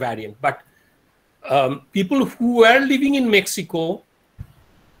 influenza variant. But people who were living in Mexico,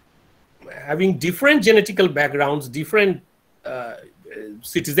 having different genetical backgrounds, different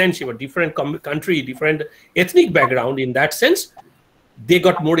citizenship, or different country, different ethnic background, in that sense, they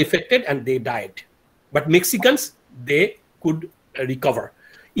got more affected and they died. But Mexicans, they could recover.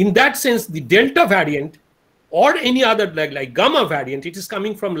 In that sense, the Delta variant or any other like Gamma variant, it is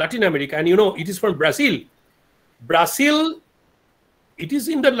coming from Latin America, and it is from Brazil. Brazil, it is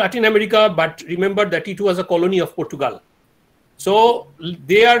in the Latin America, but remember that it was a colony of Portugal. So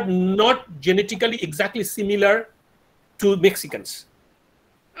they are not genetically exactly similar to Mexicans.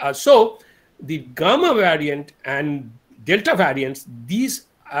 So the Gamma variant and Delta variants, these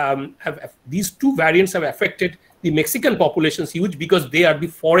two variants have affected the Mexican populations huge, because they are the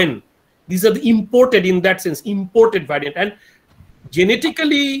foreign. These are the imported, in that sense, imported variant. And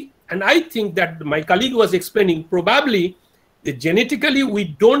genetically, and I think that my colleague was explaining, probably genetically we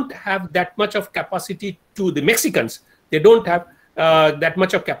don't have that much of capacity to the Mexicans. They don't have that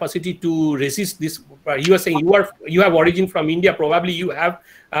much of capacity to resist this. He was saying you have origin from India. Probably you have.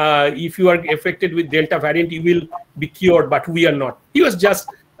 If you are affected with Delta variant, you will be cured, but we are not. He was just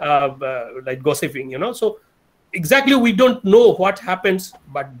like gossiping, So exactly we don't know what happens,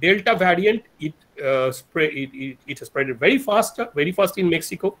 but Delta variant, it has spread very fast in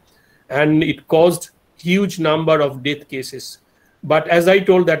Mexico, and it caused huge number of death cases. But as I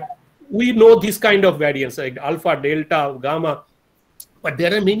told, that we know this kind of variants like Alpha, Delta, Gamma, but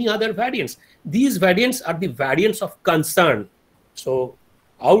there are many other variants. These variants are the variants of concern. So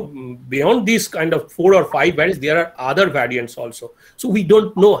beyond these kind of 4 or 5 variants, there are other variants also. So we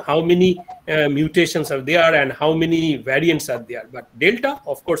don't know how many mutations are there and how many variants are there. But Delta,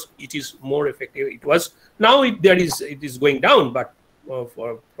 of course, it is more effective. It was, now it is going down, but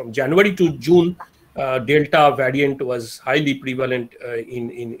from January to June, Delta variant was highly prevalent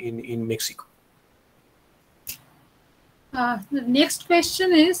in Mexico. The next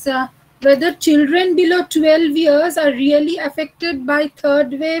question is whether children below 12 years are really affected by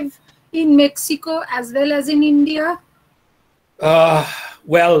third wave in Mexico as well as in India?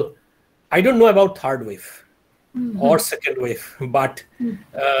 Well, I don't know about third wave or second wave, but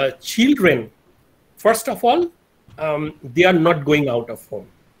children, first of all, they are not going out of home.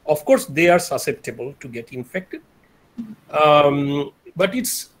 Of course, they are susceptible to get infected. But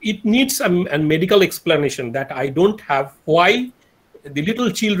it needs a medical explanation that I don't have, why the little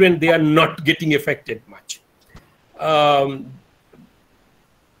children, they are not getting affected much.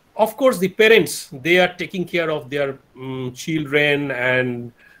 Of course, the parents, they are taking care of their children,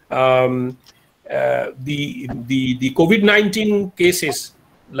 and the COVID-19 cases,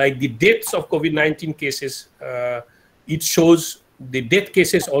 like the deaths of COVID-19 cases, it shows the death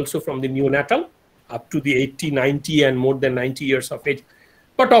cases also from the neonatal up to the 80, 90, and more than 90 years of age.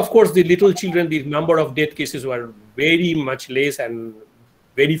 But of course, the little children, the number of death cases were very much less and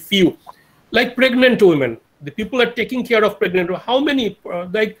very few. Like pregnant women, the people are taking care of pregnant women. How many,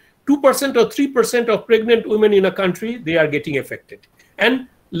 like 2% or 3% of pregnant women in a country, they are getting affected. And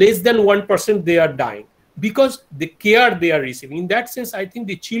less than 1%, they are dying because the care they are receiving. In that sense, I think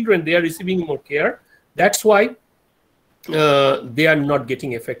the children, they are receiving more care. That's why they are not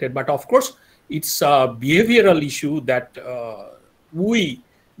getting affected. But of course, it's a behavioral issue that we,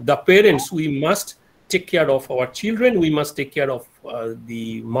 the parents, we must take care of our children. We must take care of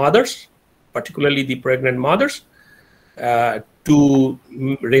the mothers, particularly the pregnant mothers, to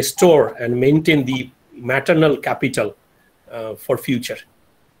restore and maintain the maternal capital for future.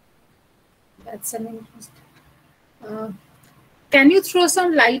 That's an interesting. Can you throw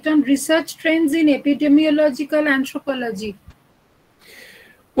some light on research trends in epidemiological anthropology?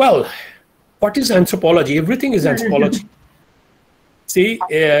 Well, what is anthropology? Everything is anthropology. See,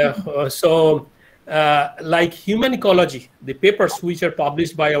 like human ecology, the papers which are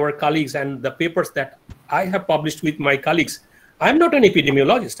published by our colleagues and the papers that I have published with my colleagues, I'm not an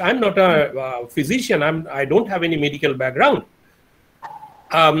epidemiologist. I'm not a physician. I don't have any medical background.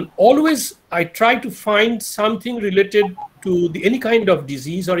 always I try to find something related to any kind of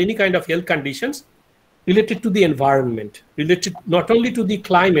disease or any kind of health conditions related to the environment, related not only to the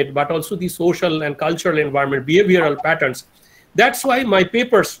climate, but also the social and cultural environment, behavioral patterns. That's why my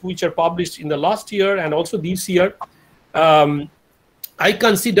papers, which are published in the last year and also this year, I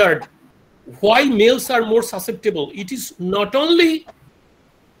considered why males are more susceptible. It is not only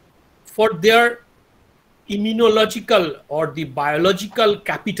for their immunological or the biological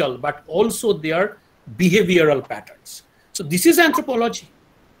capital, but also their behavioral patterns. So this is anthropology,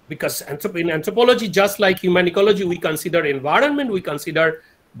 because in anthropology, just like human ecology, we consider environment, we consider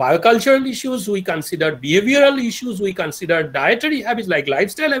biocultural issues, we consider behavioral issues, we consider dietary habits like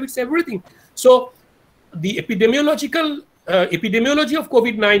lifestyle habits, everything. So the epidemiology of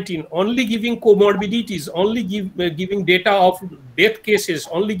COVID-19, only giving comorbidities, only giving data of death cases,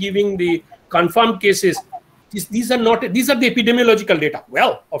 only giving the confirmed cases, these are the epidemiological data.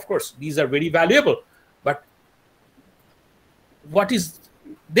 Well, of course, these are very valuable, but what is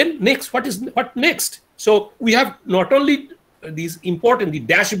then next? What next? So we have not only these important, the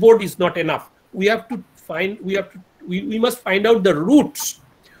dashboard is not enough. We must find out the roots.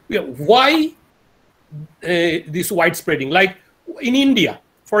 Why this widespreading? Like in India,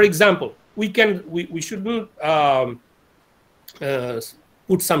 for example, we shouldn't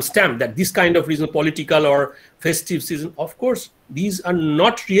put some stamp that this kind of reason, political or festive season. Of course, these are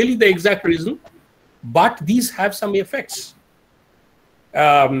not really the exact reason, but these have some effects.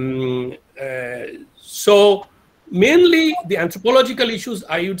 So mainly the anthropological issues,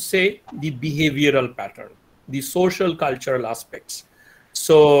 I would say the behavioral pattern, the social cultural aspects.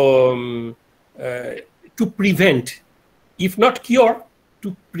 So to prevent, if not cure,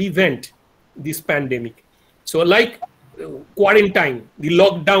 to prevent this pandemic. So like quarantine, the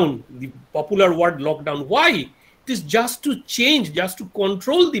lockdown, the popular word lockdown. Why? It is just to change, just to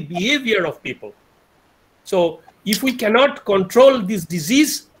control the behavior of people. So if we cannot control this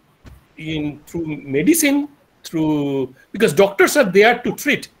disease through medicine, because doctors are there to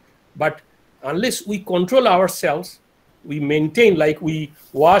treat, but unless we control ourselves, we maintain, like we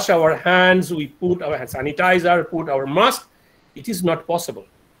wash our hands, we put our hand sanitizer, put our mask, it is not possible.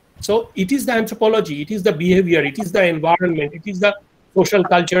 So it is the anthropology, it is the behavior, it is the environment, it is the social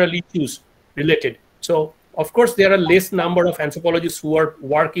cultural issues related. So of course there are less number of anthropologists who are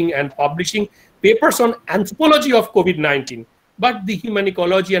working and publishing papers on anthropology of COVID-19, but the human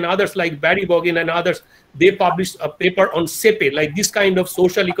ecology and others like Barry Boggin and others, they published a paper on SEPE, like this kind of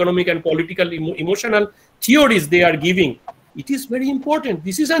social, economic and political emotional theories they are giving. It is very important.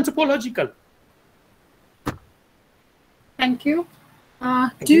 This is anthropological. Thank you.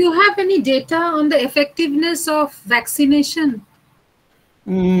 Do you have any data on the effectiveness of vaccination?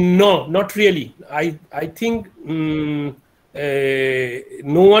 No, not really. I think no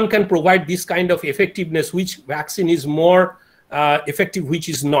one can provide this kind of effectiveness, which vaccine is more effective, which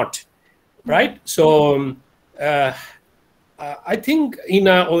is not, right? So I think in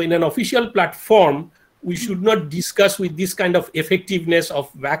an official platform, we should not discuss with this kind of effectiveness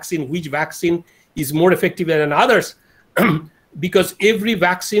of vaccine, which vaccine is more effective than others. Because every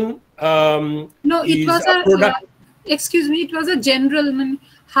vaccine no, it was a product. Excuse me, it was a general.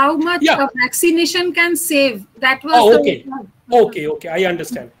 How much a vaccination can save? That was okay. I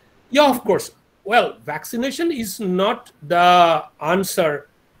understand. Yeah, of course. Well, vaccination is not the answer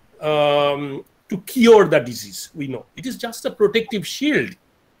to cure the disease. We know it is just a protective shield.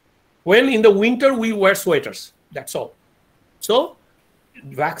 When in the winter we wear sweaters, that's all. So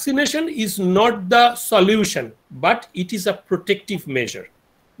vaccination is not the solution, but it is a protective measure.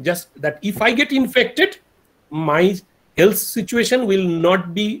 Just that if I get infected, my health situation will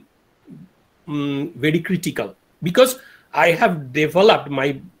not be very critical, because I have developed,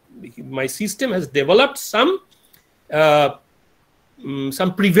 my system has developed some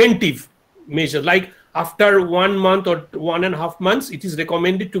preventive measures. Like after 1 month or 1.5 months, it is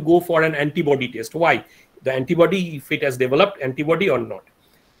recommended to go for an antibody test. Why? The antibody, if it has developed antibody or not.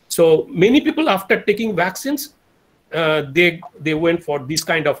 So many people after taking vaccines, they went for this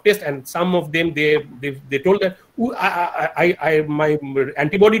kind of test, and some of them they told that my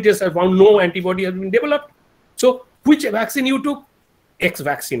antibody test, I found no antibody has been developed. So which vaccine you took? X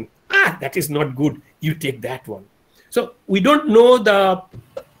vaccine. That is not good. You take that one. So we don't know the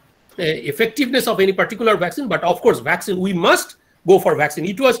effectiveness of any particular vaccine, but of course vaccine, we must go for vaccine.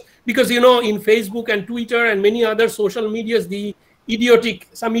 It was because, you know, in Facebook and Twitter and many other social medias,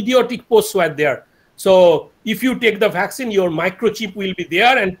 some idiotic posts were there. So if you take the vaccine, your microchip will be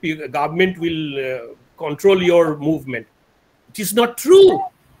there and the government will control your movement. It is not true.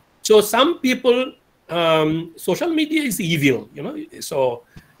 So some people social media is evil, so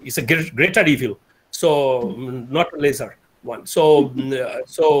it's a greater evil. So not a lesser one. So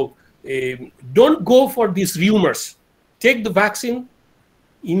don't go for these rumors. Take the vaccine.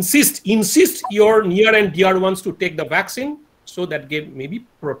 Insist your near and dear ones to take the vaccine so that they may be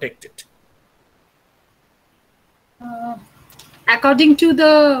protected. According to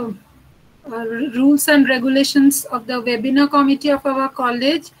the rules and regulations of the webinar committee of our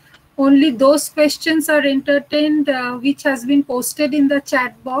college, only those questions are entertained which has been posted in the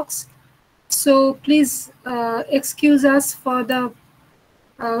chat box. So please excuse us for the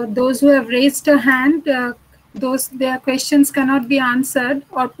those who have raised a hand. Their questions cannot be answered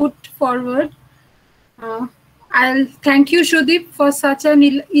or put forward. I'll thank you, Sudip, for such an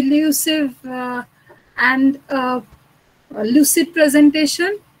elusive and lucid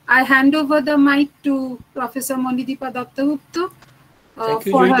presentation. I hand over the mic to Professor Monideepa Dattagupta. Thank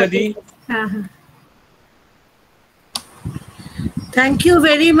you, Joyita-di. Thank you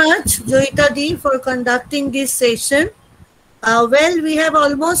very much, Joyita-di, for conducting this session. Well, we have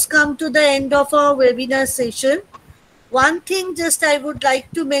almost come to the end of our webinar session. One thing just I would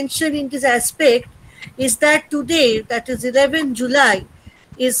like to mention in this aspect is that today, that is 11 July,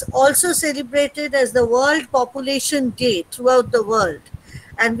 is also celebrated as the World Population Day throughout the world.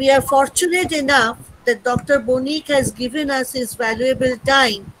 And we are fortunate enough that Dr. Banik has given us his valuable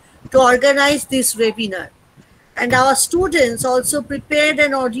time to organize this webinar. And our students also prepared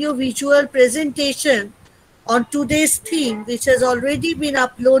an audio-visual presentation on today's theme, which has already been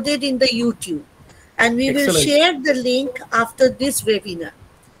uploaded in the YouTube. And we will share the link after this webinar.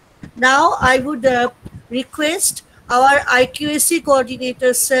 Now, I would request our IQAC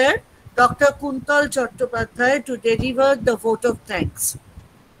coordinator, Sir, Dr. Kuntal Chattopadhyay, to deliver the vote of thanks.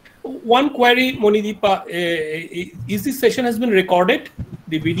 One query, Monideepa, is this session has been recorded,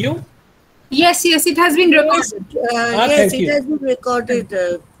 the video? Yes, it has been recorded. Yes, it has been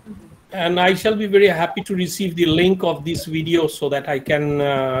recorded. And I shall be very happy to receive the link of this video so that I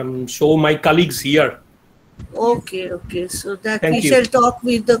can show my colleagues here. Okay. So that we shall talk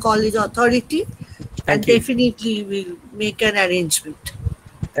with the college authority and definitely we'll make an arrangement.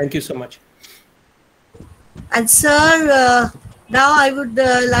 Thank you so much. And sir, now I would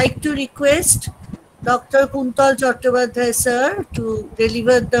like to request Dr. Kuntal Chattopadhyay, sir, to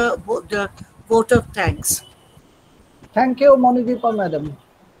deliver the vote of thanks. Thank you, Monideepa madam.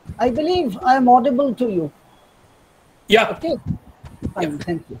 I believe I am audible to you. Yeah. Okay. Fine,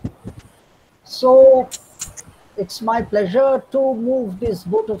 thank you. So, it's my pleasure to move this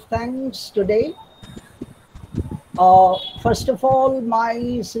vote of thanks today. First of all,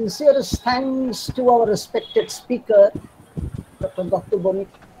 my sincerest thanks to our respected speaker, Dr. Banik,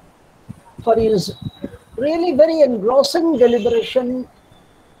 for his really very engrossing deliberation.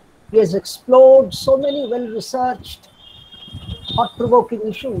 He has explored so many well-researched, thought-provoking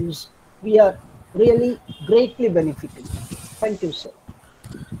issues. We are really greatly benefiting. Thank you, sir.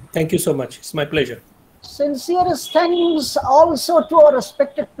 Thank you so much. It's my pleasure. Sincerest thanks also to our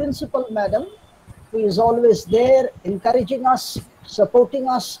respected principal, madam, who is always there, encouraging us, supporting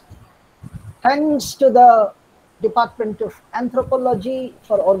us. Thanks to the Department of Anthropology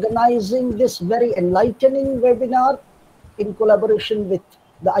for organizing this very enlightening webinar in collaboration with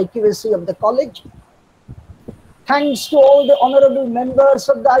the IQAC of the college. Thanks to all the honorable members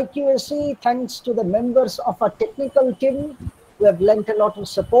of the IQAC. Thanks to the members of our technical team who have lent a lot of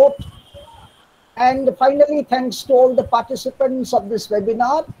support. And finally, thanks to all the participants of this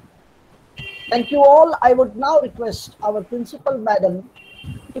webinar. Thank you all. I would now request our principal, madam,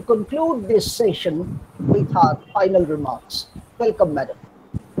 to conclude this session with her final remarks. Welcome, madam.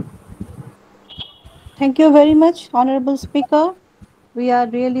 Thank you very much, Honorable Speaker. We are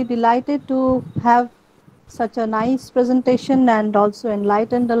really delighted to have such a nice presentation and also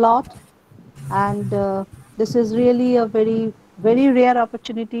enlightened a lot. And this is really a very, very rare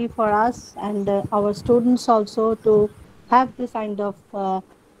opportunity for us and our students also to have this kind of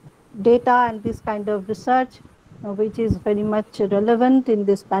data and this kind of research, which is very much relevant in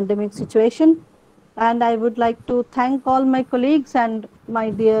this pandemic situation. And I would like to thank all my colleagues and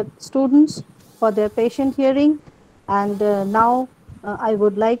my dear students for their patient hearing. And now I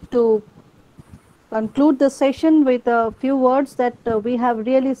would like to conclude the session with a few words that we have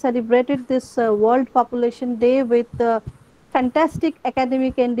really celebrated this World Population Day with fantastic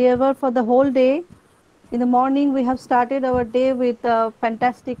academic endeavor for the whole day. In the morning, we have started our day with a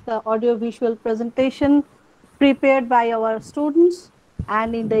fantastic audio-visual presentation prepared by our students.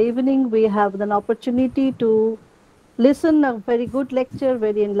 And in the evening, we have an opportunity to listen a very good lecture,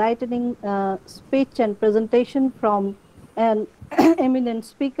 very enlightening speech and presentation from an eminent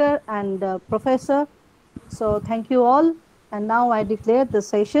speaker and professor So thank you all. And now I declare the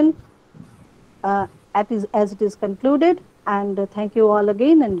session as it is concluded. And thank you all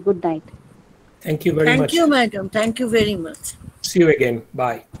again and good night. Thank you very Thank much. you, madam. Thank you very much. See you again.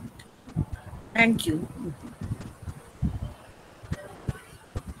 Bye. Thank you.